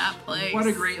gosh. That place. What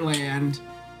a great land.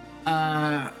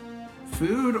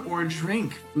 Food or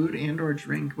drink? Food and or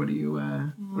drink. What are you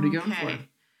going for?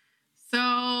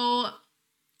 So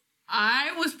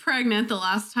I was pregnant the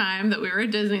last time that we were at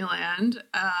Disneyland.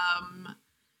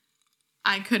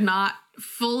 I could not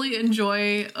fully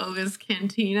enjoy Oga's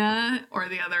Cantina or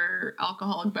the other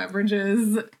alcoholic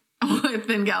beverages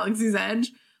within Galaxy's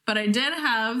Edge, but I did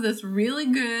have this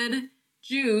really good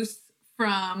juice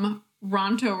from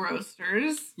Ronto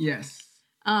Roasters. Yes.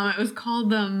 It was called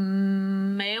the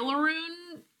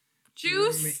Mailaroon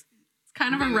juice. It's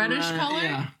kind of a reddish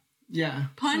color. Yeah.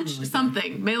 Punch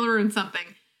something. Mailaroon something.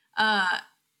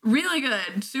 Really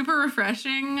good. Super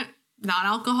refreshing.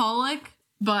 Non-alcoholic,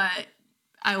 but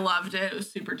I loved it. It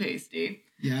was super tasty.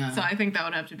 Yeah. So I think that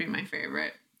would have to be my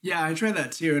favorite. Yeah, I tried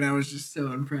that too, and I was just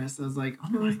so impressed. I was like, oh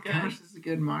my gosh, this is a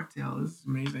good mocktail. This is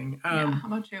amazing. How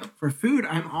about you? For food,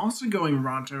 I'm also going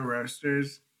Ronto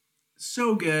Roasters.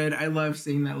 So good. I love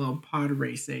seeing that little pod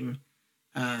racing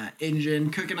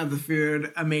engine cooking up the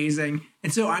food. Amazing.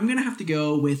 And so I'm going to have to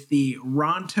go with the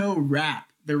Ronto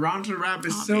Wrap. The Ronto Wrap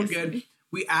is so good.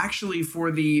 We actually,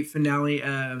 for the finale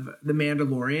of The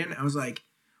Mandalorian, I was like,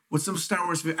 what's some Star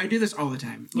Wars food? I do this all the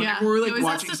time. We're like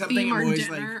watching something, I'm always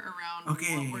like, around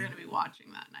okay, what we're going to be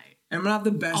watching that night. I'm not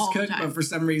the best cook, but for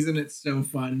some reason it's so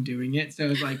fun doing it. So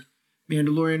it's like,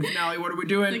 Mandalorian finale, what are we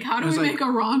doing? Like, how do we make a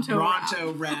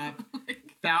Ronto Wrap?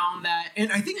 Found that,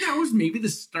 and I think that was maybe the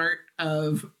start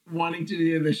of wanting to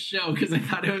do the show, because I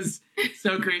thought it was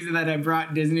so crazy that I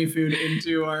brought Disney food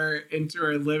into our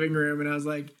living room, and I was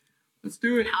like, let's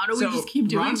do it. How do we just keep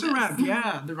doing Ronto Wrap?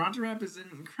 Yeah, the Ronto Wrap is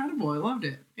incredible. I loved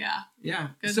it. Yeah.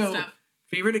 Good so, stuff.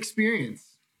 Favorite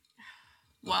experience?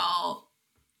 Well,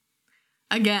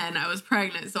 again, I was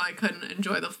pregnant, so I couldn't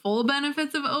enjoy the full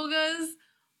benefits of Oga's.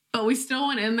 But we still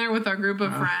went in there with our group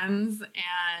of friends,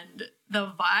 and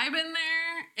the vibe in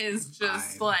there is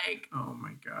just like, oh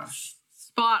my gosh,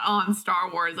 spot on Star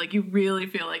Wars. Like, you really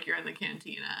feel like you're in the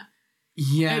cantina.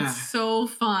 Yeah. It's so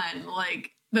fun.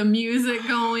 Like, the music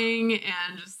going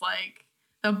and just like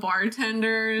the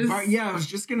bartenders. I was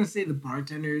just going to say the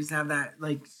bartenders have that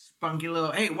like spunky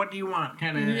little, hey, what do you want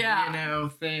kind of,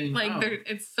 thing. Like,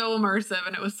 it's so immersive,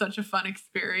 and it was such a fun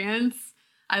experience.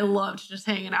 I loved just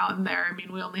hanging out in there. I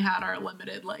mean, we only had our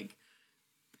limited, like,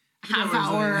 half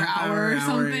hour or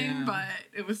something, yeah. but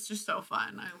it was just so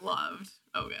fun. I loved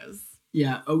Oga's.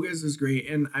 Yeah, Oga's was great,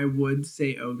 and I would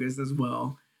say Oga's as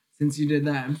well. Since you did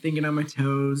that, I'm thinking on my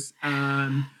toes.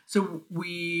 So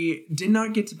we did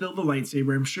not get to build a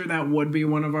lightsaber. I'm sure that would be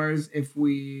one of ours if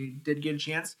we did get a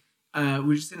chance.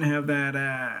 We just didn't have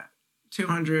that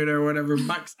 200 or whatever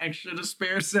bucks extra to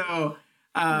spare. So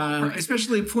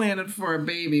especially planning for a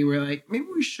baby, we're like, maybe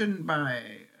we shouldn't buy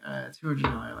a $200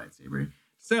 lightsaber.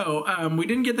 So we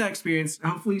didn't get that experience.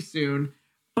 Hopefully soon.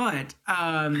 But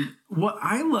what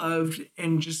I loved,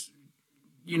 and just,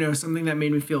 you know, something that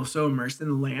made me feel so immersed in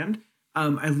the land,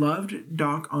 I loved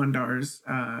Doc Ondar's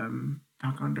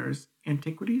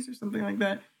Antiquities or something like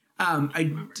that.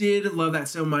 I did love that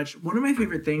so much. One of my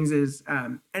favorite things is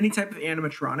any type of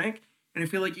animatronic. And I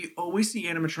feel like you always see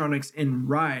animatronics in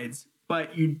rides,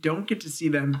 but you don't get to see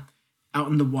them out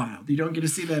in the wild. You don't get to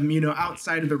see them, you know,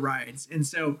 outside of the rides. And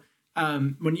so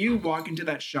when you walk into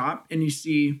that shop and you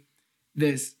see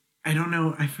this, I don't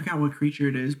know, I forgot what creature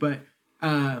it is, but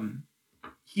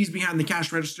he's behind the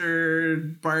cash register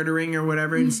bartering or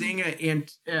whatever, and seeing an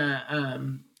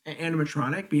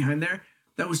animatronic behind there,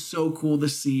 that was so cool to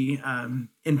see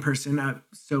in person, up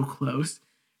so close.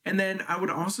 And then I would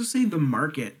also say the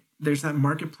market. There's that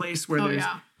marketplace where there's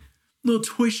a little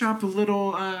toy shop, a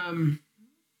little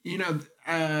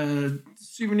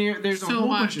souvenir. There's a whole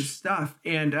bunch of stuff,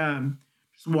 and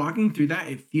just walking through that,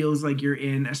 it feels like you're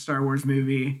in a Star Wars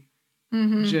movie.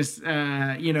 Mm-hmm. Just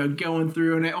going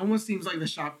through, and it almost seems like the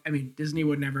shop. I mean, Disney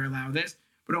would never allow this,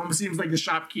 but it almost seems like the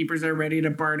shopkeepers are ready to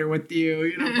barter with you.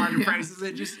 You know, barter prices.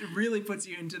 It really puts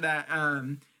you into that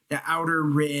the Outer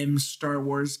Rim Star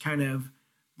Wars kind of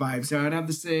vibe. So I'd have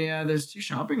to say there's two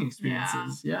shopping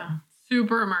experiences. Yeah.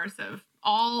 Super immersive.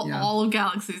 All of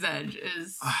Galaxy's Edge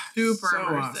is super so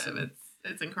immersive. Awesome.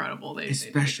 It's incredible.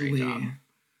 Especially, they did a great job.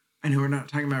 I know we're not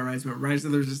talking about rides, but Rise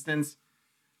of the Resistance.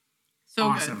 So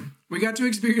awesome. Good. We got to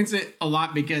experience it a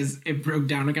lot because it broke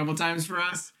down a couple times for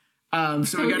us.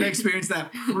 So we got to experience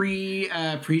that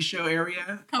pre-show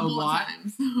area a lot.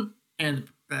 Of times. And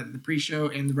the pre-show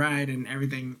and the ride and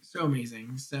everything, so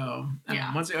amazing. So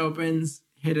once it opens,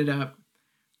 hit it up.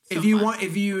 So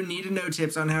if you need to know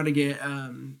tips on how to get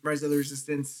Rise of the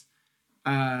Resistance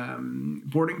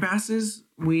boarding passes,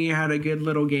 we had a good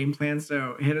little game plan.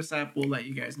 So hit us up. We'll let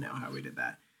you guys know how we did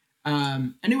that.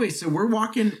 Anyway, so we're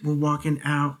walking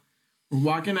out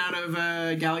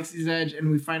of Galaxy's Edge,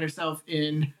 and we find ourselves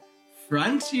in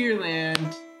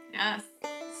Frontierland. Yes.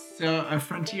 So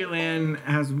Frontierland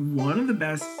has one of the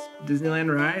best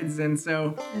Disneyland rides, and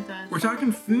so we're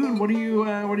talking food. What are you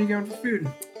going for food?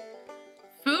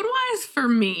 Food-wise, for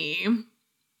me,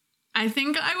 I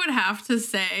think I would have to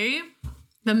say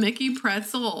the Mickey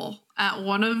pretzel at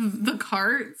one of the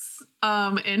carts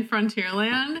in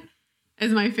Frontierland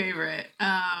is my favorite.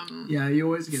 Yeah, you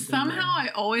always get them somehow I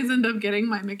always end up getting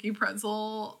my Mickey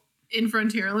pretzel in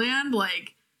Frontierland,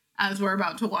 like as we're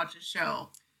about to watch a show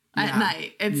at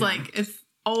night. It's it's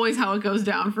always how it goes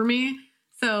down for me.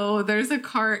 So there's a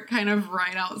cart kind of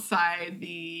right outside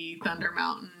the Thunder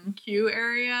Mountain queue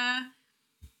area.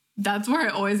 That's where I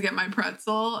always get my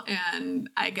pretzel, and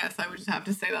I guess I would just have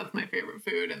to say that's my favorite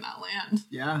food in that land.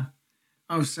 Yeah.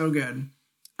 Oh, so good.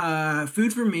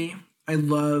 Food for me, I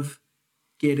love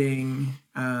getting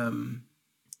the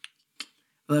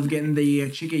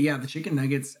chicken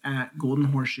nuggets at Golden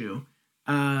Horseshoe.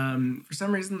 For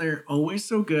some reason, they're always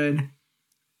so good.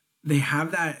 They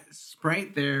have that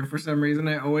Sprite there for some reason.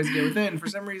 I always get with it, and for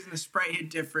some reason, the Sprite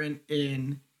hit different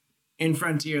in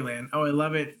Frontierland. Oh, I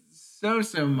love it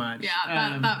so much.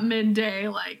 Yeah, that midday,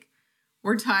 like,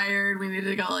 we're tired, we need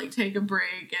to go like take a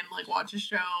break and like watch a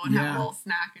show and have a little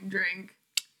snack and drink.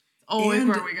 Always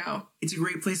where we go. It's a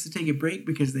great place to take a break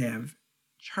because they have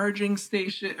charging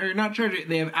station, or not charging,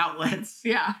 they have outlets.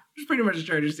 Yeah. It's pretty much a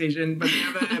charging station, but they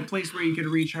have a place where you could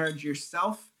recharge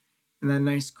yourself in that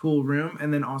nice cool room,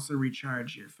 and then also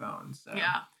recharge your phone. So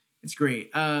it's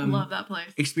great. Love that place.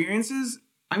 Experiences,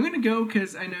 I'm gonna go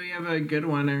because I know you have a good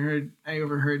one. I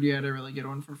overheard you had a really good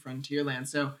one for Frontierland.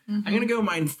 So I'm gonna go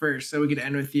mine first so we could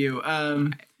end with you.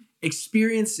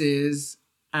 Experiences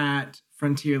at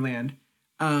Frontierland.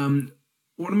 One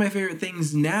of my favorite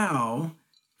things now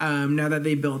that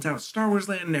they built out Star Wars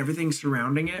Land and everything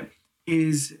surrounding it,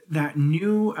 is that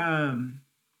new,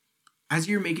 as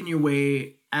you're making your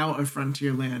way out of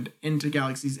Frontierland into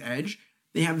Galaxy's Edge,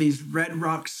 they have these red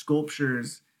rock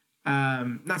sculptures,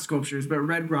 not sculptures, but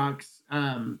red rocks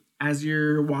as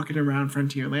you're walking around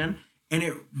Frontierland. And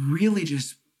it really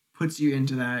just puts you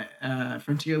into that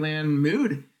Frontierland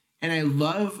mood. And I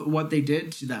love what they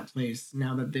did to that place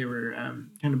now that they were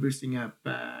kind of boosting up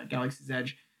Galaxy's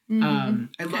Edge. I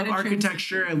love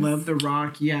architecture. I love the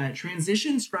rock. Yeah, it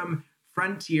transitions from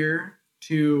frontier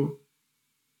to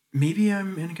maybe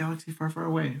I'm in a galaxy far, far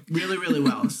away. Really, really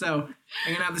well. So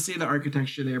I'm gonna have to see the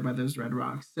architecture there by those red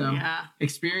rocks. So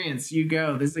experience, you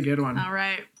go. This is a good one. All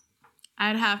right.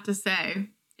 I'd have to say,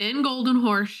 in Golden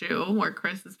Horseshoe, where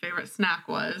Chris's favorite snack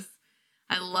was,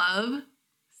 I love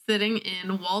sitting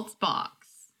in Walt's box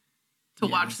to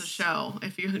watch the show.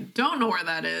 If you don't know where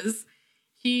that is,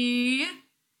 he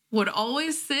would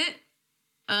always sit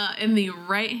in the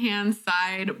right-hand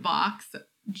side box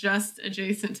just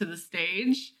adjacent to the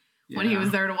stage when he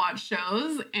was there to watch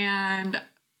shows. And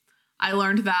I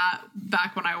learned that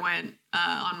back when I went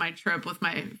on my trip with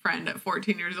my friend at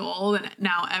 14 years old. And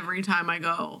now every time I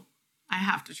go, I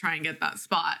have to try and get that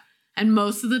spot. And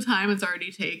most of the time it's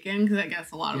already taken because I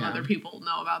guess a lot of other people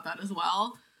know about that as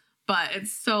well. But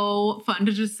it's so fun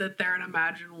to just sit there and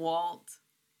imagine Walt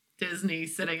Disney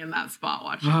sitting in that spot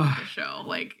watching the show.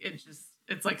 Like,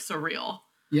 it's like surreal.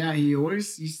 Yeah, he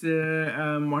always used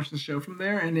to watch the show from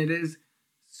there, and it is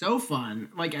so fun.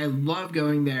 Like, I love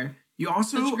going there. You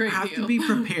also have to be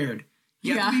prepared.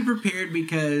 You have to be prepared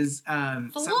because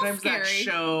sometimes that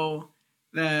show,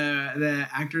 the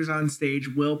actors on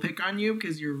stage will pick on you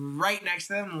because you're right next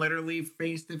to them, literally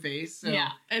face to face. So, yeah,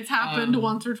 it's happened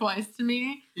once or twice to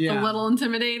me. It's a little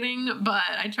intimidating, but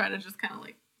I try to just kind of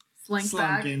like slink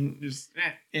back and just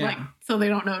like so they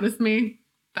don't notice me.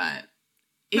 But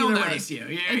they'll notice you.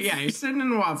 You're sitting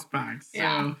in Walt's box. So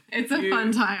yeah, it's a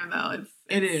fun time though.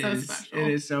 It's so special. It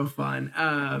is so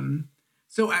fun.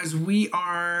 So as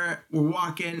we're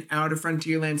walking out of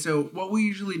Frontierland. So what we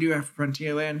usually do after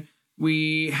Frontierland,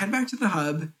 we head back to the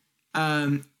hub.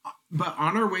 But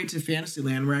on our way to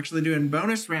Fantasyland, we're actually doing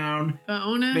bonus round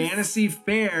Fantasy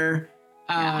Fair,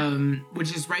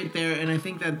 which is right there. And I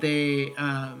think that they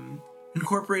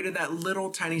incorporated that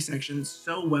little tiny section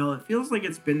so well. It feels like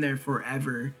it's been there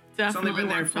forever. Definitely it's only been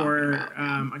there for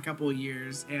a couple of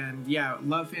years. And yeah,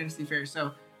 love Fantasy Fair.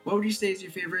 So what would you say is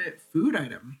your favorite food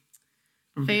item?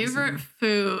 Favorite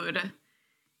food?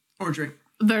 Or drink?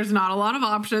 There's not a lot of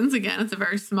options. Again, it's a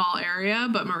very small area,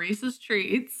 but Maurice's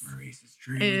Treats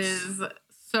is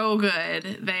so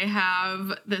good. They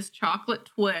have this chocolate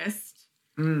twist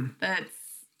that's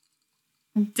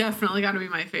definitely got to be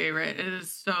my favorite. It is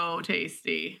so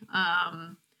tasty.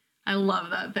 I love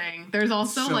that thing. There's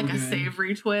also a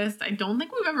savory twist. I don't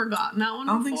think we've ever gotten that one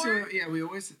before. I don't think so. Yeah, we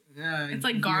always... it's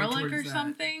like garlic or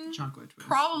something. Chocolate twist.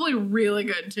 Probably really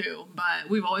good too, but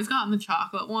we've always gotten the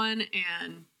chocolate one,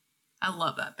 and I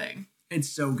love that thing. It's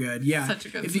so good. Yeah. Such a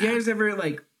good If you guys ever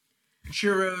like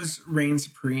churros reign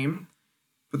supreme,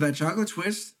 but that chocolate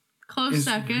twist close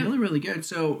second. Really, really good.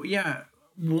 So yeah,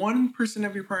 one person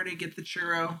of your party get the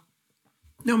churro.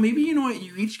 No, maybe you know what?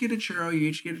 You each get a churro, you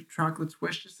each get a chocolate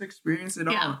twist, just experience it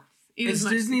all. It's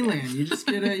Disneyland. You just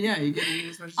get you get to eat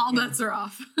as much as all bets are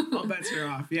off. All bets are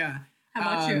off, yeah. How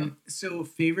about you? So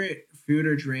favorite food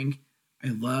or drink? I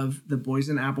love the Boys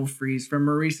and Apple Freeze from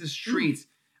Maurice's Treats.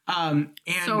 And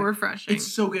so refreshing. It's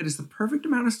so good. It's the perfect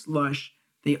amount of slush.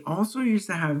 They also used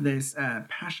to have this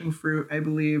passion fruit, I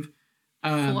believe,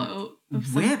 float of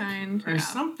some whip kind or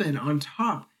something on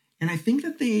top. And I think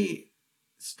that they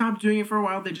stopped doing it for a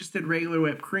while. They just did regular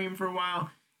whipped cream for a while.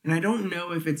 And I don't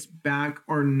know if it's back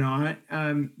or not.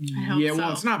 I hope so.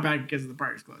 Well, it's not back because the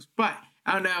park's closed. But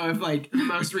I don't know if like the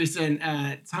most recent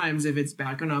times if it's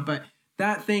back or not. But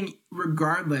that thing,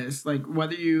 regardless, like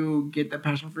whether you get the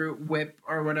passion fruit whip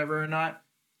or whatever or not,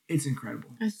 it's incredible.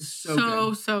 It's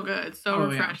so good. So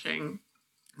refreshing.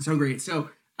 Yeah. So great. So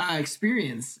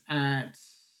experience at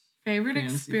favorite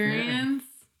Fantasy experience. Fair.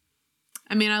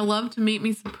 I mean, I love to meet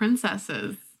me some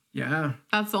princesses. Yeah.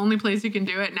 That's the only place you can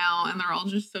do it now. And they're all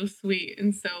just so sweet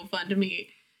and so fun to meet.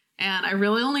 And I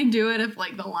really only do it if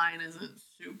like the line isn't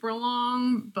super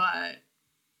long. But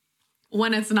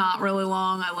when it's not really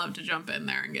long, I love to jump in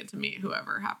there and get to meet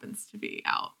whoever happens to be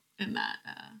out in that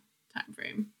time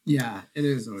frame. Yeah, it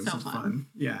is always so fun.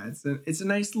 Yeah, it's a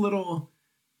nice little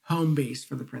home base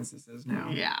for the princesses now.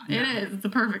 Yeah, it is. It's a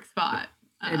perfect spot.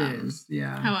 It is,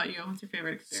 yeah. How about you? What's your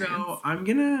favorite experience? So I'm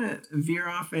going to veer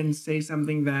off and say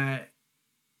something that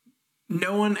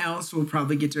no one else will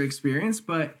probably get to experience,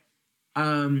 but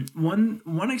one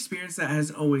experience that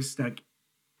has always stuck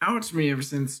out to me ever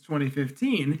since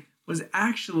 2015 was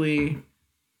actually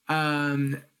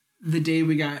the day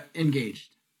we got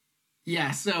engaged. Yeah,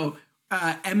 so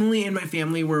Emily and my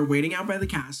family were waiting out by the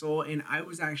castle, and I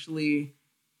was actually,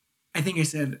 I think I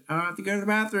said, I have to go to the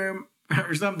bathroom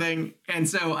or something. And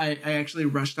so I actually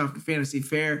rushed off to Fantasy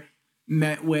Fair,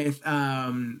 met with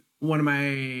one of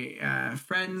my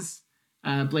friends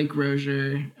Blake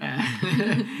Rozier,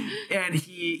 and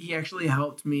he actually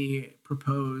helped me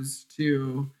propose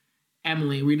to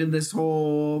Emily. We did this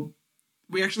whole.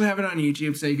 We actually have it on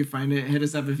YouTube, so you can find it. Hit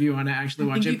us up if you want to actually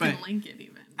watch it. You can link it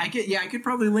even. I could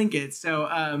probably link it.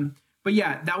 So, but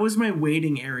yeah, that was my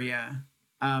waiting area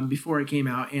before it came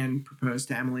out and proposed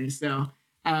to Emily. So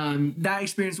that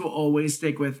experience will always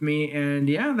stick with me. And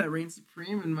yeah, that reigns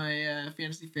supreme in my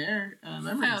Fantasy Fair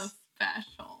memories. So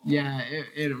special. Yeah,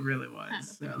 it really was. Had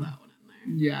to throw that one in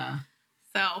there. Yeah.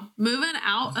 So moving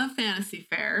out of Fantasy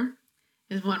Fair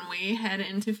is when we head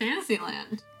into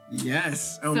Fantasyland.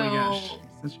 Yes. Oh my gosh.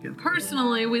 Such a good thing.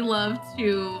 Personally, we love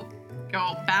to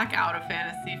go back out of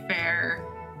Fantasy Fair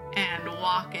and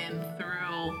walk in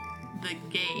through the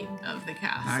gate of the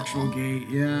castle. Actual gate,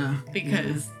 yeah.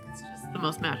 Because it's just the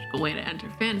most magical way to enter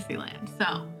Fantasyland.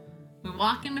 So we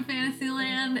walk into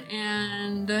Fantasyland,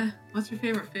 and what's your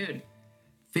favorite food?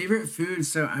 Favorite food?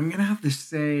 So I'm going to have to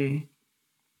say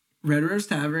Red Rose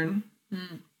Tavern.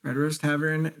 Red Rose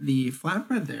Tavern. The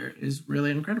flatbread there is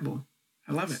really incredible.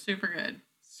 I love it. Super good.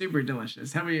 Super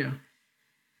delicious. How about you?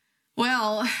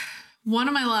 Well, one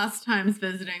of my last times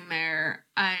visiting there,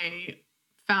 I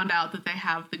found out that they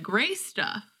have the gray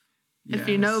stuff. Yes. If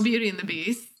you know Beauty and the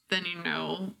Beast, then you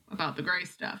know about the gray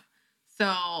stuff. So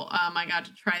I got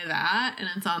to try that, and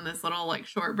it's on this little like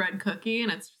shortbread cookie,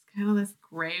 and it's just kind of this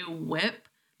gray whip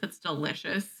that's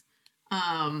delicious.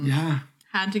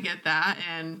 Had to get that,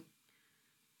 and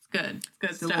it's good. It's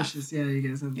good stuff. Delicious. Yeah, you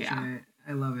guys have to try it.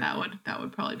 I love it. That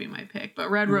would probably be my pick. But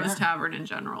Red Rose Tavern in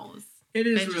general is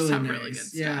really nice. Really good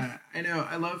stuff. Yeah, I know.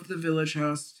 I love the Village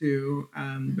House too.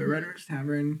 But Red Rose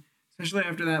Tavern, especially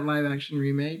after that live action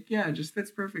remake, it just fits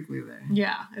perfectly there.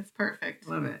 Yeah, it's perfect.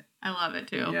 Love it. I love it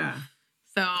too. Yeah.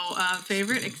 So,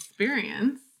 favorite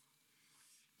experience?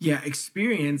 Yeah,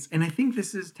 experience, and I think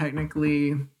this is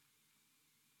technically.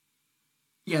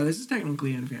 Yeah, this is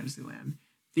technically in Fantasyland.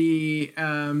 The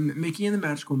Mickey and the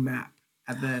Magical Map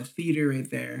at the theater right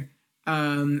there.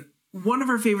 One of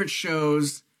our favorite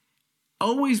shows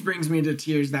always brings me to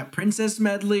tears. That Princess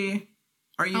medley.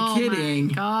 Are you kidding? Oh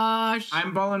my gosh.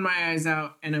 I'm bawling my eyes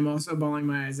out, and I'm also bawling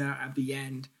my eyes out at the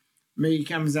end. Mickey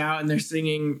comes out, and they're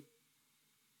singing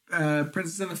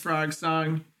Princess and the Frog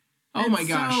song. Oh my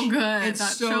gosh. So good. It's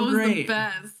that so show's great. The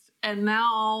best. And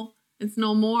now it's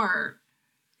no more.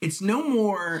 It's no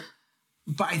more,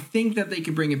 but I think that they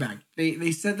could bring it back.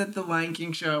 They said that the Lion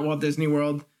King show at Walt Disney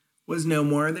World was no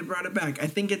more. They brought it back. I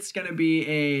think it's going to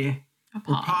be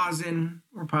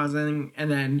we're pausing, and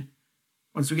then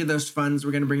once we get those funds,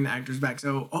 we're going to bring the actors back.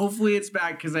 So hopefully it's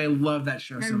back, because I love that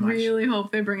show so much. I really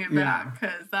hope they bring it back,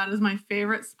 because that is my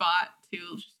favorite spot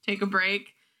to just take a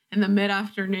break in the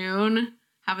mid-afternoon,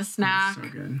 have a snack,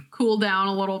 cool down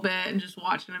a little bit, and just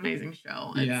watch an amazing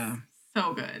show. It's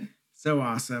so good. So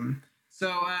awesome. So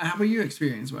how about you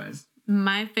experience-wise?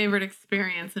 My favorite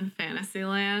experience in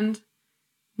Fantasyland,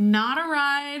 not a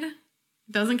ride.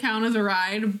 Doesn't count as a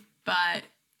ride, but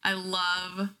I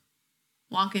love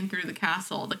walking through the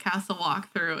castle. The castle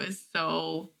walkthrough is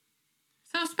so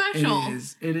special.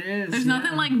 It is. There's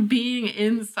nothing like being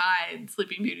inside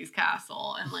Sleeping Beauty's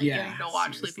castle and like getting to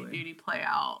watch seriously. Sleeping Beauty play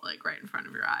out like right in front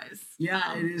of your eyes.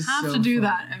 Yeah, it is. Have so to do fun.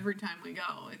 that every time we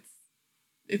go.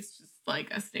 It's just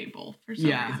like a staple for some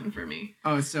reason for me.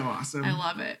 Oh, it's so awesome. I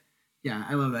love it. Yeah,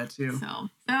 I love that too. So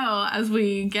as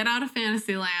we get out of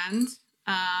Fantasyland,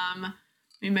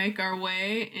 we make our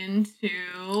way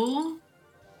into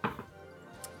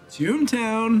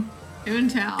Toontown.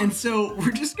 And so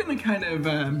we're just gonna kind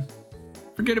of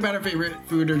forget about our favorite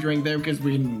food or drink there, because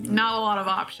not a lot of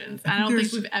options. I don't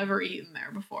think we've ever eaten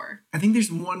there before. I think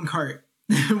there's one cart,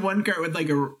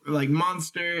 with like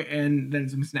Monster and then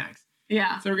some snacks.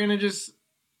 Yeah. So we're gonna just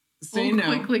say we'll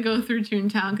quickly go through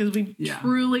Toontown, because we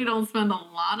truly don't spend a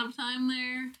lot of time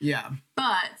there. Yeah.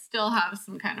 But still have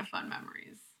some kind of fun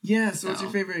memories. Yeah. So what's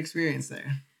your favorite experience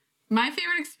there? My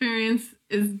favorite experience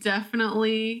is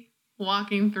definitely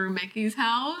walking through Mickey's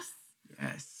house.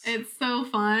 Yes. It's so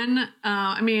fun.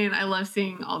 I mean, I love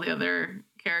seeing all the other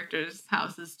characters'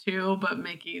 houses too, but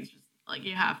Mickey's just like,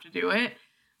 you have to do it.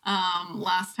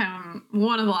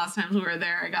 One of the last times we were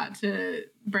there, I got to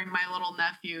bring my little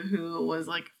nephew, who was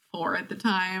like 4 at the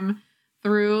time,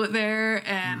 through there,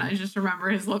 and I just remember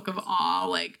his look of awe,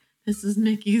 like, this is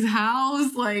Mickey's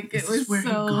house. Like, this is where he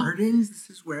gardens.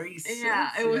 This is where he sits. Yeah,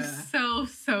 it was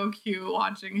so cute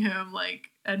watching him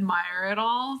like admire it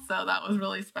all. So that was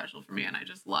really special for me, and I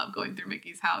just love going through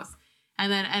Mickey's house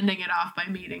and then ending it off by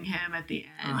meeting him at the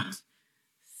end.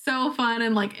 So fun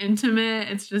and like intimate.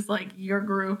 It's just like your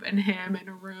group and him in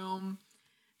a room,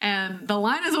 and the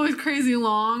line is always crazy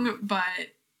long, but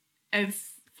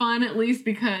it's fun, at least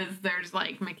because there's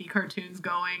like Mickey cartoons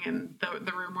going in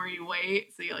the room where you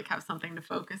wait. So you like have something to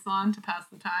focus on to pass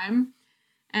the time.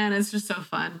 And it's just so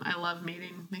fun. I love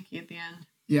meeting Mickey at the end.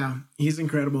 Yeah, he's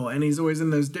incredible. And he's always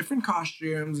in those different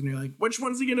costumes. And you're like, which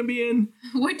one's he going to be in?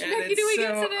 Which Mickey do we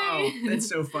get today? Oh, it's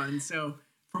so fun. So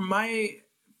for my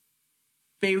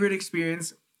favorite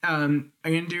experience, I'm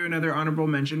going to do another honorable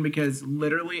mention because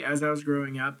literally as I was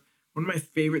growing up, one of my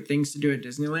favorite things to do at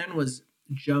Disneyland was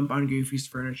jump on Goofy's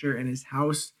furniture in his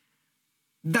house.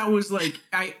 That was like,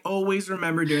 I always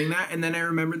remember doing that. And then I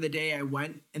remember the day I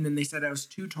went and then they said I was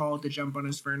too tall to jump on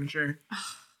his furniture.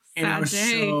 And I was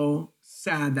so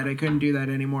sad that I couldn't do that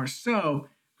anymore. So,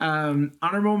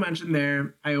 honorable mention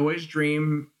there. I always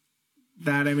dream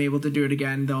that I'm able to do it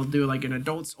again. They'll do like an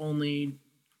adults only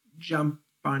jump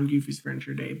on Goofy's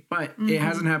furniture day, but it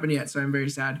hasn't happened yet. So I'm very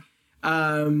sad.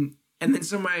 And then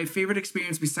so my favorite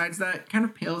experience besides that kind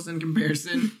of pales in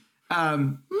comparison.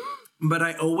 But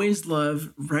I always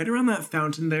love right around that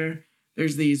fountain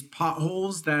there's these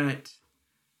potholes that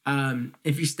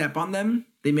if you step on them,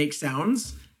 they make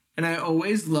sounds. And I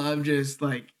always love just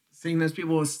like seeing those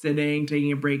people sitting,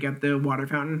 taking a break at the water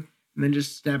fountain, and then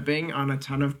just stepping on a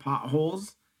ton of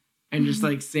potholes and just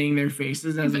like seeing their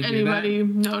faces as they do that. Anybody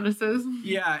notices.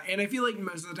 Yeah, and I feel like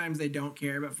most of the times they don't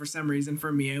care, but for some reason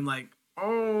for me, I'm like,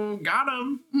 oh, got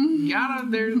them.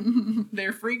 Got them.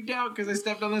 They're freaked out because I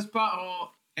stepped on this pothole.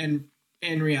 And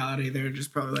in reality, they're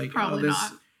just probably like, probably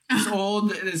not. This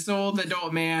old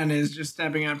adult man is just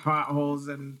stepping on potholes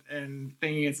and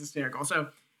thinking it's hysterical. So,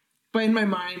 but in my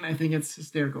mind, I think it's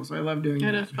hysterical. So I love doing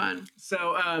that. It is fun.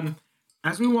 So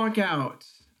as we walk out,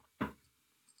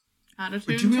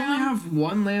 Attitude do we only Town? have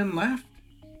one land left?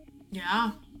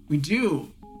 Yeah. We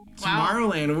do. Wow.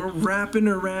 Tomorrowland. We're wrapping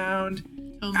around near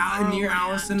Tomorrowland.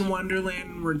 Alice in Wonderland.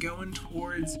 And we're going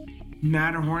towards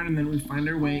Matterhorn, and then we find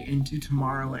our way into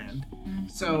Tomorrowland.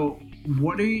 So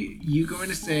what are you going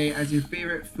to say as your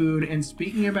favorite food? And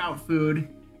speaking about food,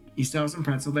 you still have some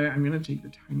pretzel there. I'm going to take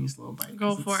the tiniest little bite.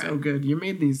 Go for it's it. so good. You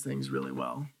made these things really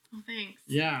well. Oh, thanks.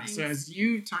 Yeah. Thanks. So as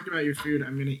you talk about your food,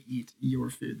 I'm going to eat your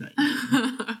food that you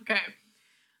made. Okay.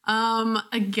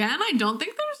 Again, I don't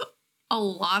think there's a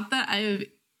lot that I've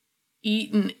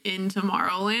eaten in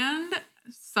Tomorrowland.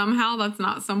 Somehow that's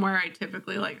not somewhere I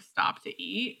typically like stop to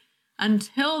eat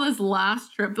until this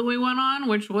last trip that we went on,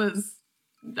 which was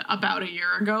about a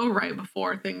year ago, right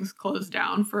before things closed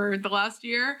down for the last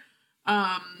year.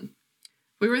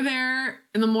 We were there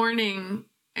in the morning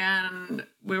and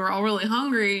we were all really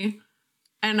hungry.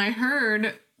 And I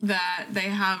heard that they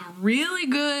have really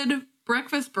good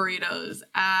breakfast burritos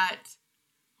at,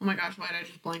 oh my gosh, why did I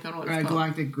just blank on what it's called?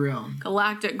 Galactic Grill.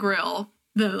 Galactic Grill,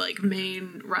 the like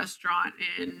main restaurant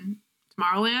in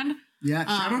Tomorrowland. Yeah,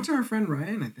 shout out to our friend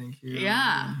Ryan, I think. Here.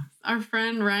 Yeah, our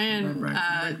friend Ryan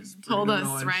told us,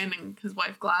 knowledge. Ryan and his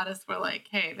wife Gladys were like,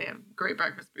 hey, they have great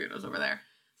breakfast burritos over there.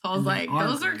 So I was And they like, are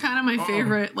those are great. kind of my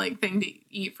favorite like thing to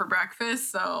eat for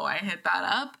breakfast. So I hit that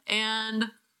up and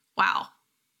wow,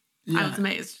 I was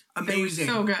amazed. Amazing. It was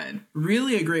so good.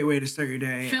 Really a great way to start your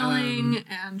day. Filling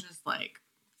and just like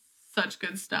such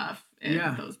good stuff in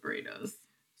Yeah. those burritos.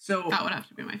 So That would have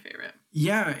to be my favorite.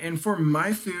 yeah, and for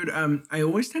my food, I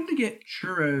always tend to get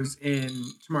churros in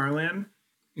Tomorrowland.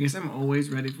 I guess I'm always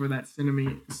ready for that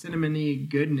cinnamony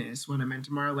goodness when I'm in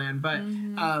Tomorrowland. But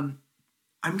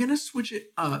I'm gonna switch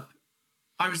it up.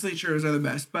 Obviously, churros are the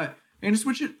best, but I'm gonna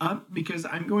switch it up because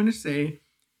I'm going to say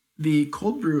the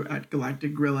cold brew at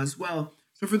Galactic Grill as well.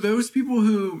 So for those people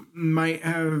who might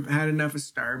have had enough of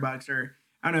Starbucks, or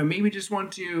I don't know, maybe just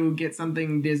want to get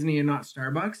something Disney and not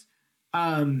Starbucks.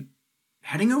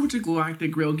 Heading over to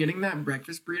Galactic Grill, getting that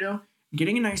breakfast burrito,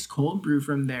 getting a nice cold brew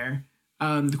from there.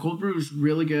 The cold brew is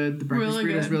really good. The breakfast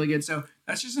burrito is really good. So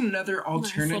that's just another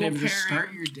alternative to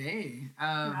start your day.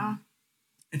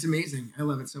 It's amazing. I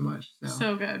love it so much.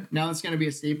 So good. Now it's going to be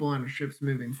a staple on our trips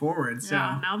moving forward. So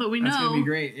yeah, now that we know, that's going to be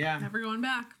great. Yeah. Never going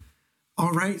back.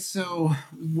 All right. So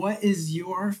what is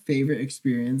your favorite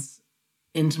experience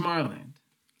in Tomorrowland?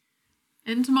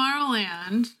 In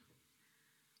Tomorrowland,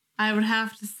 I would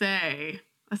have to say,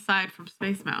 aside from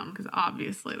Space Mountain, because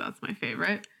obviously that's my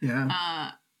favorite.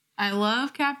 Yeah. I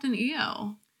love Captain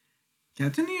EO.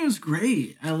 Captain EO's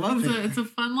great. I love it. It's a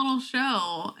fun little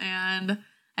show, and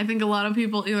I think a lot of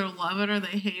people either love it or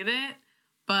they hate it.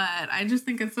 But I just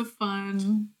think it's a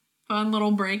fun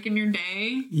little break in your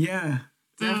day. Yeah,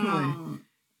 definitely.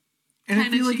 And I Kind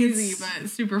of feel like cheesy, it's but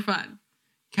super fun.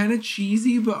 kind of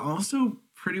cheesy, but also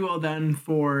pretty well done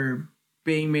for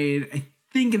being made, I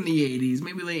think, in the 80s,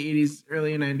 maybe late 80s,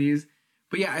 early 90s.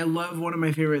 But yeah, I love one of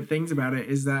my favorite things about it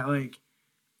is that, like,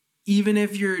 even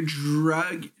if you're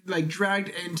dragged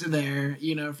into there,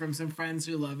 from some friends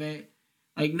who love it,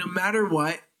 like no matter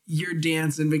what, you're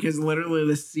dancing because literally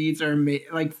the seats are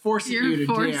forcing you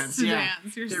to dance.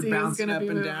 Your They're bouncing up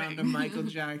and down to Michael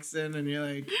Jackson, and you're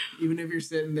like, even if you're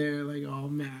sitting there like all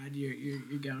mad,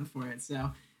 you're going for it.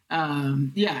 So,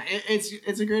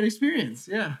 it's a great experience.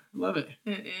 Yeah, love it.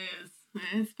 It is.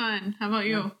 It's fun. How about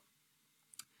you?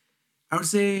 I would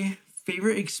say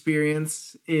favorite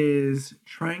experience is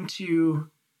trying to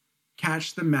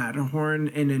catch the Matterhorn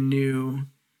in a new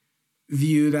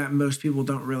view that most people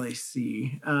don't really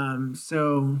see.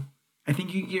 So I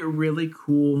think you can get really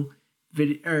cool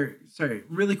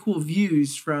really cool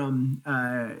views from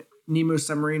Nemo's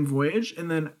submarine voyage,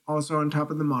 and then also on top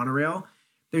of the monorail,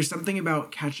 there's something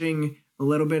about catching a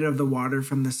little bit of the water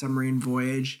from the submarine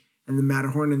voyage and the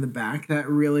Matterhorn in the back that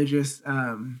really just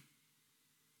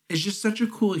it's just such a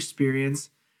cool experience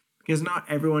because not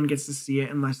everyone gets to see it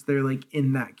unless they're like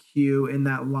in that queue, in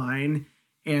that line.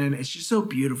 And it's just so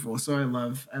beautiful. So I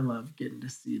love getting to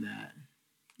see that.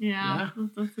 Yeah.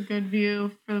 That's a good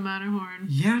view for the Matterhorn.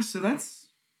 Yeah, so that's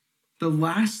the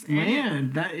last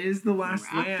land. That is the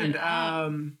last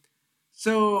land.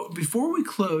 So before we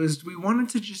closed, we wanted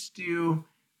to just do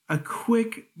a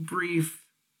quick, brief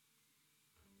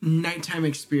nighttime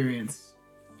experience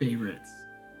favorites.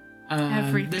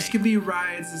 Everything. This could be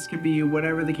rides, this could be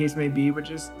whatever the case may be, but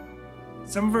just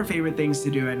some of our favorite things to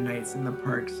do at nights in the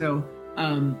park. So,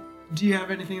 do you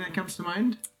have anything that comes to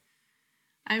mind?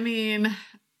 I mean,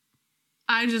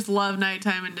 I just love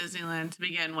nighttime in Disneyland to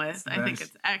begin with. I think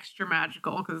it's extra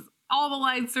magical because all the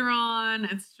lights are on.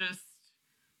 It's just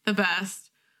the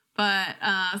best. But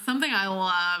something I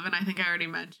love, and I think I already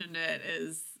mentioned it,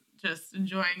 is just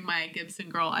enjoying my Gibson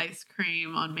Girl ice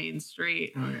cream on Main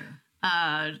Street. Oh,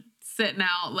 yeah. Sitting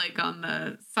out like on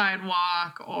the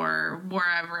sidewalk or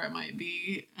wherever it might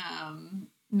be,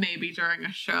 maybe during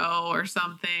a show or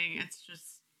something. It's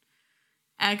just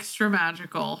extra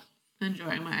magical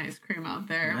enjoying my ice cream out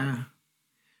there. Yeah.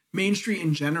 Main Street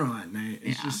in general at night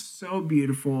is just so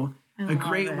beautiful. A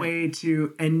great way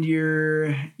to end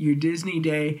your Disney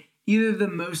day, either the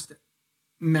most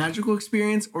magical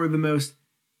experience or the most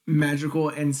magical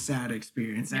and sad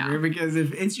experience ever. Because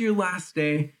if it's your last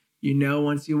day,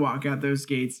 once you walk out those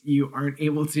gates, you aren't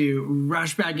able to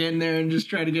rush back in there and just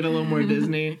try to get a little more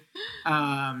Disney.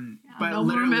 But no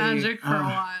more magic for a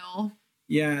while.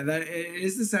 Yeah, that it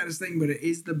is the saddest thing, but it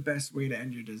is the best way to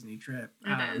end your Disney trip.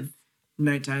 It is.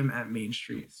 Nighttime at Main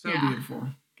Street. So beautiful.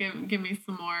 Give me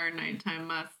some more nighttime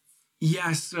musts.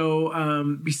 Yeah,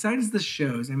 so besides the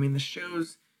shows,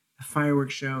 the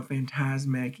fireworks show,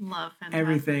 Fantasmic. Love Fantasmic.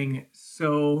 Everything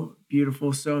so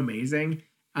beautiful, so amazing.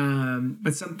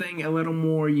 But something a little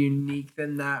more unique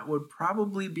than that would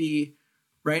probably be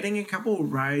riding a couple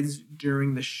rides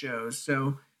during the shows.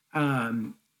 So,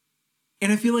 and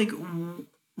I feel like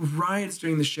rides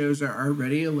during the shows are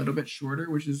already a little bit shorter,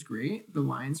 which is great, the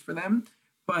lines for them.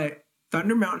 But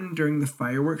Thunder Mountain during the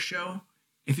fireworks show,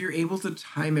 if you're able to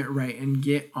time it right and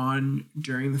get on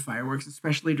during the fireworks,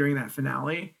 especially during that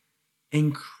finale,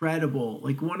 incredible.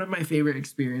 Like one of my favorite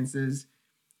experiences.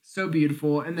 So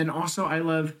beautiful. And then also I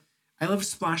love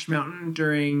Splash Mountain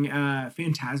during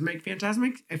Fantasmic.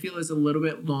 Fantasmic, I feel, is a little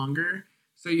bit longer.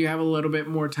 So you have a little bit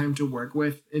more time to work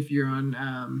with if you're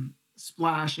on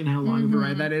Splash and how long of a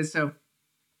ride that is. So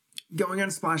going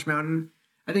on Splash Mountain,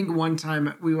 I think one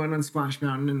time we went on Splash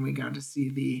Mountain and we got to see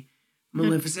the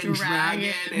Maleficent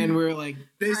Dragon, and we were like,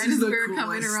 this is the coolest thing. We were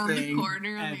coming around the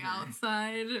corner on the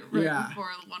outside before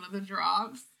one of the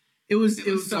drops. It was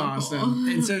so awesome. Cool.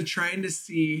 And so trying to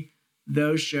see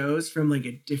those shows from like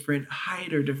a different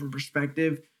height or different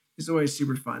perspective is always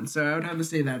super fun. So I would have to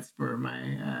say that's for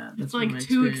my it's like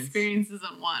two experiences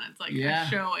in one. It's like a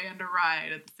show and a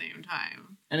ride at the same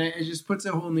time. And it just puts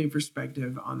a whole new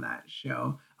perspective on that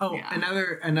show. Oh,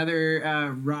 another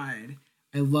ride.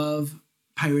 I love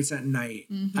Pirates at Night.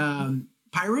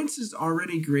 Pirates is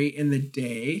already great in the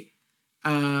day.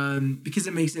 Because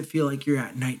it makes it feel like you're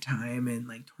at nighttime and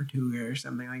like Tortuga or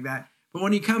something like that. But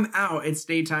when you come out, it's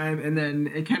daytime, and then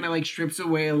it kind of like strips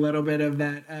away a little bit of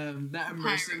that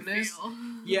immersiveness.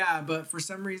 Yeah, but for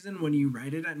some reason, when you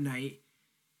ride it at night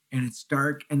and it's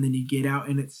dark, and then you get out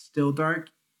and it's still dark,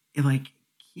 it like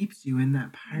keeps you in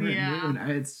that pirate mood.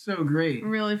 It's so great. It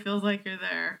really feels like you're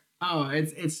there. Oh,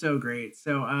 it's so great.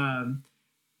 So,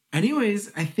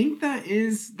 anyways, I think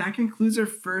that concludes our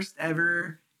first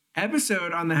ever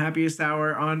episode on the Happiest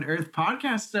Hour on Earth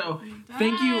podcast. So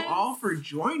thank you all for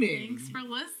joining. Thanks for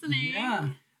listening. Yeah.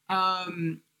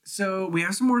 So we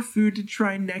have some more food to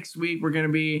try next week.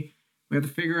 We have to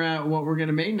figure out what we're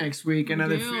gonna make next week.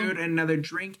 Another food and another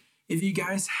drink. If you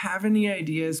guys have any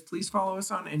ideas, please follow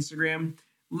us on Instagram.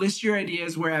 List your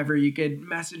ideas wherever. You could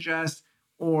message us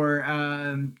or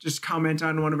just comment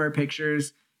on one of our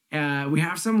pictures. We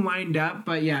have some lined up,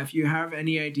 but yeah, if you have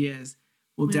any ideas,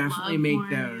 we'll definitely make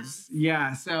those.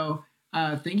 Yeah, so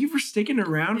thank you for sticking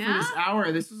around for this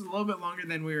hour. This was a little bit longer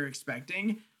than we were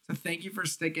expecting. So thank you for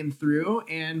sticking through,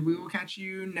 and we will catch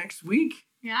you next week.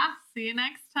 Yeah, see you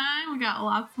next time. We got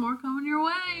lots more coming your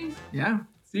way. Yeah,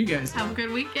 see you guys. Have a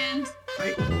good weekend.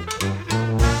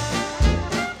 Bye.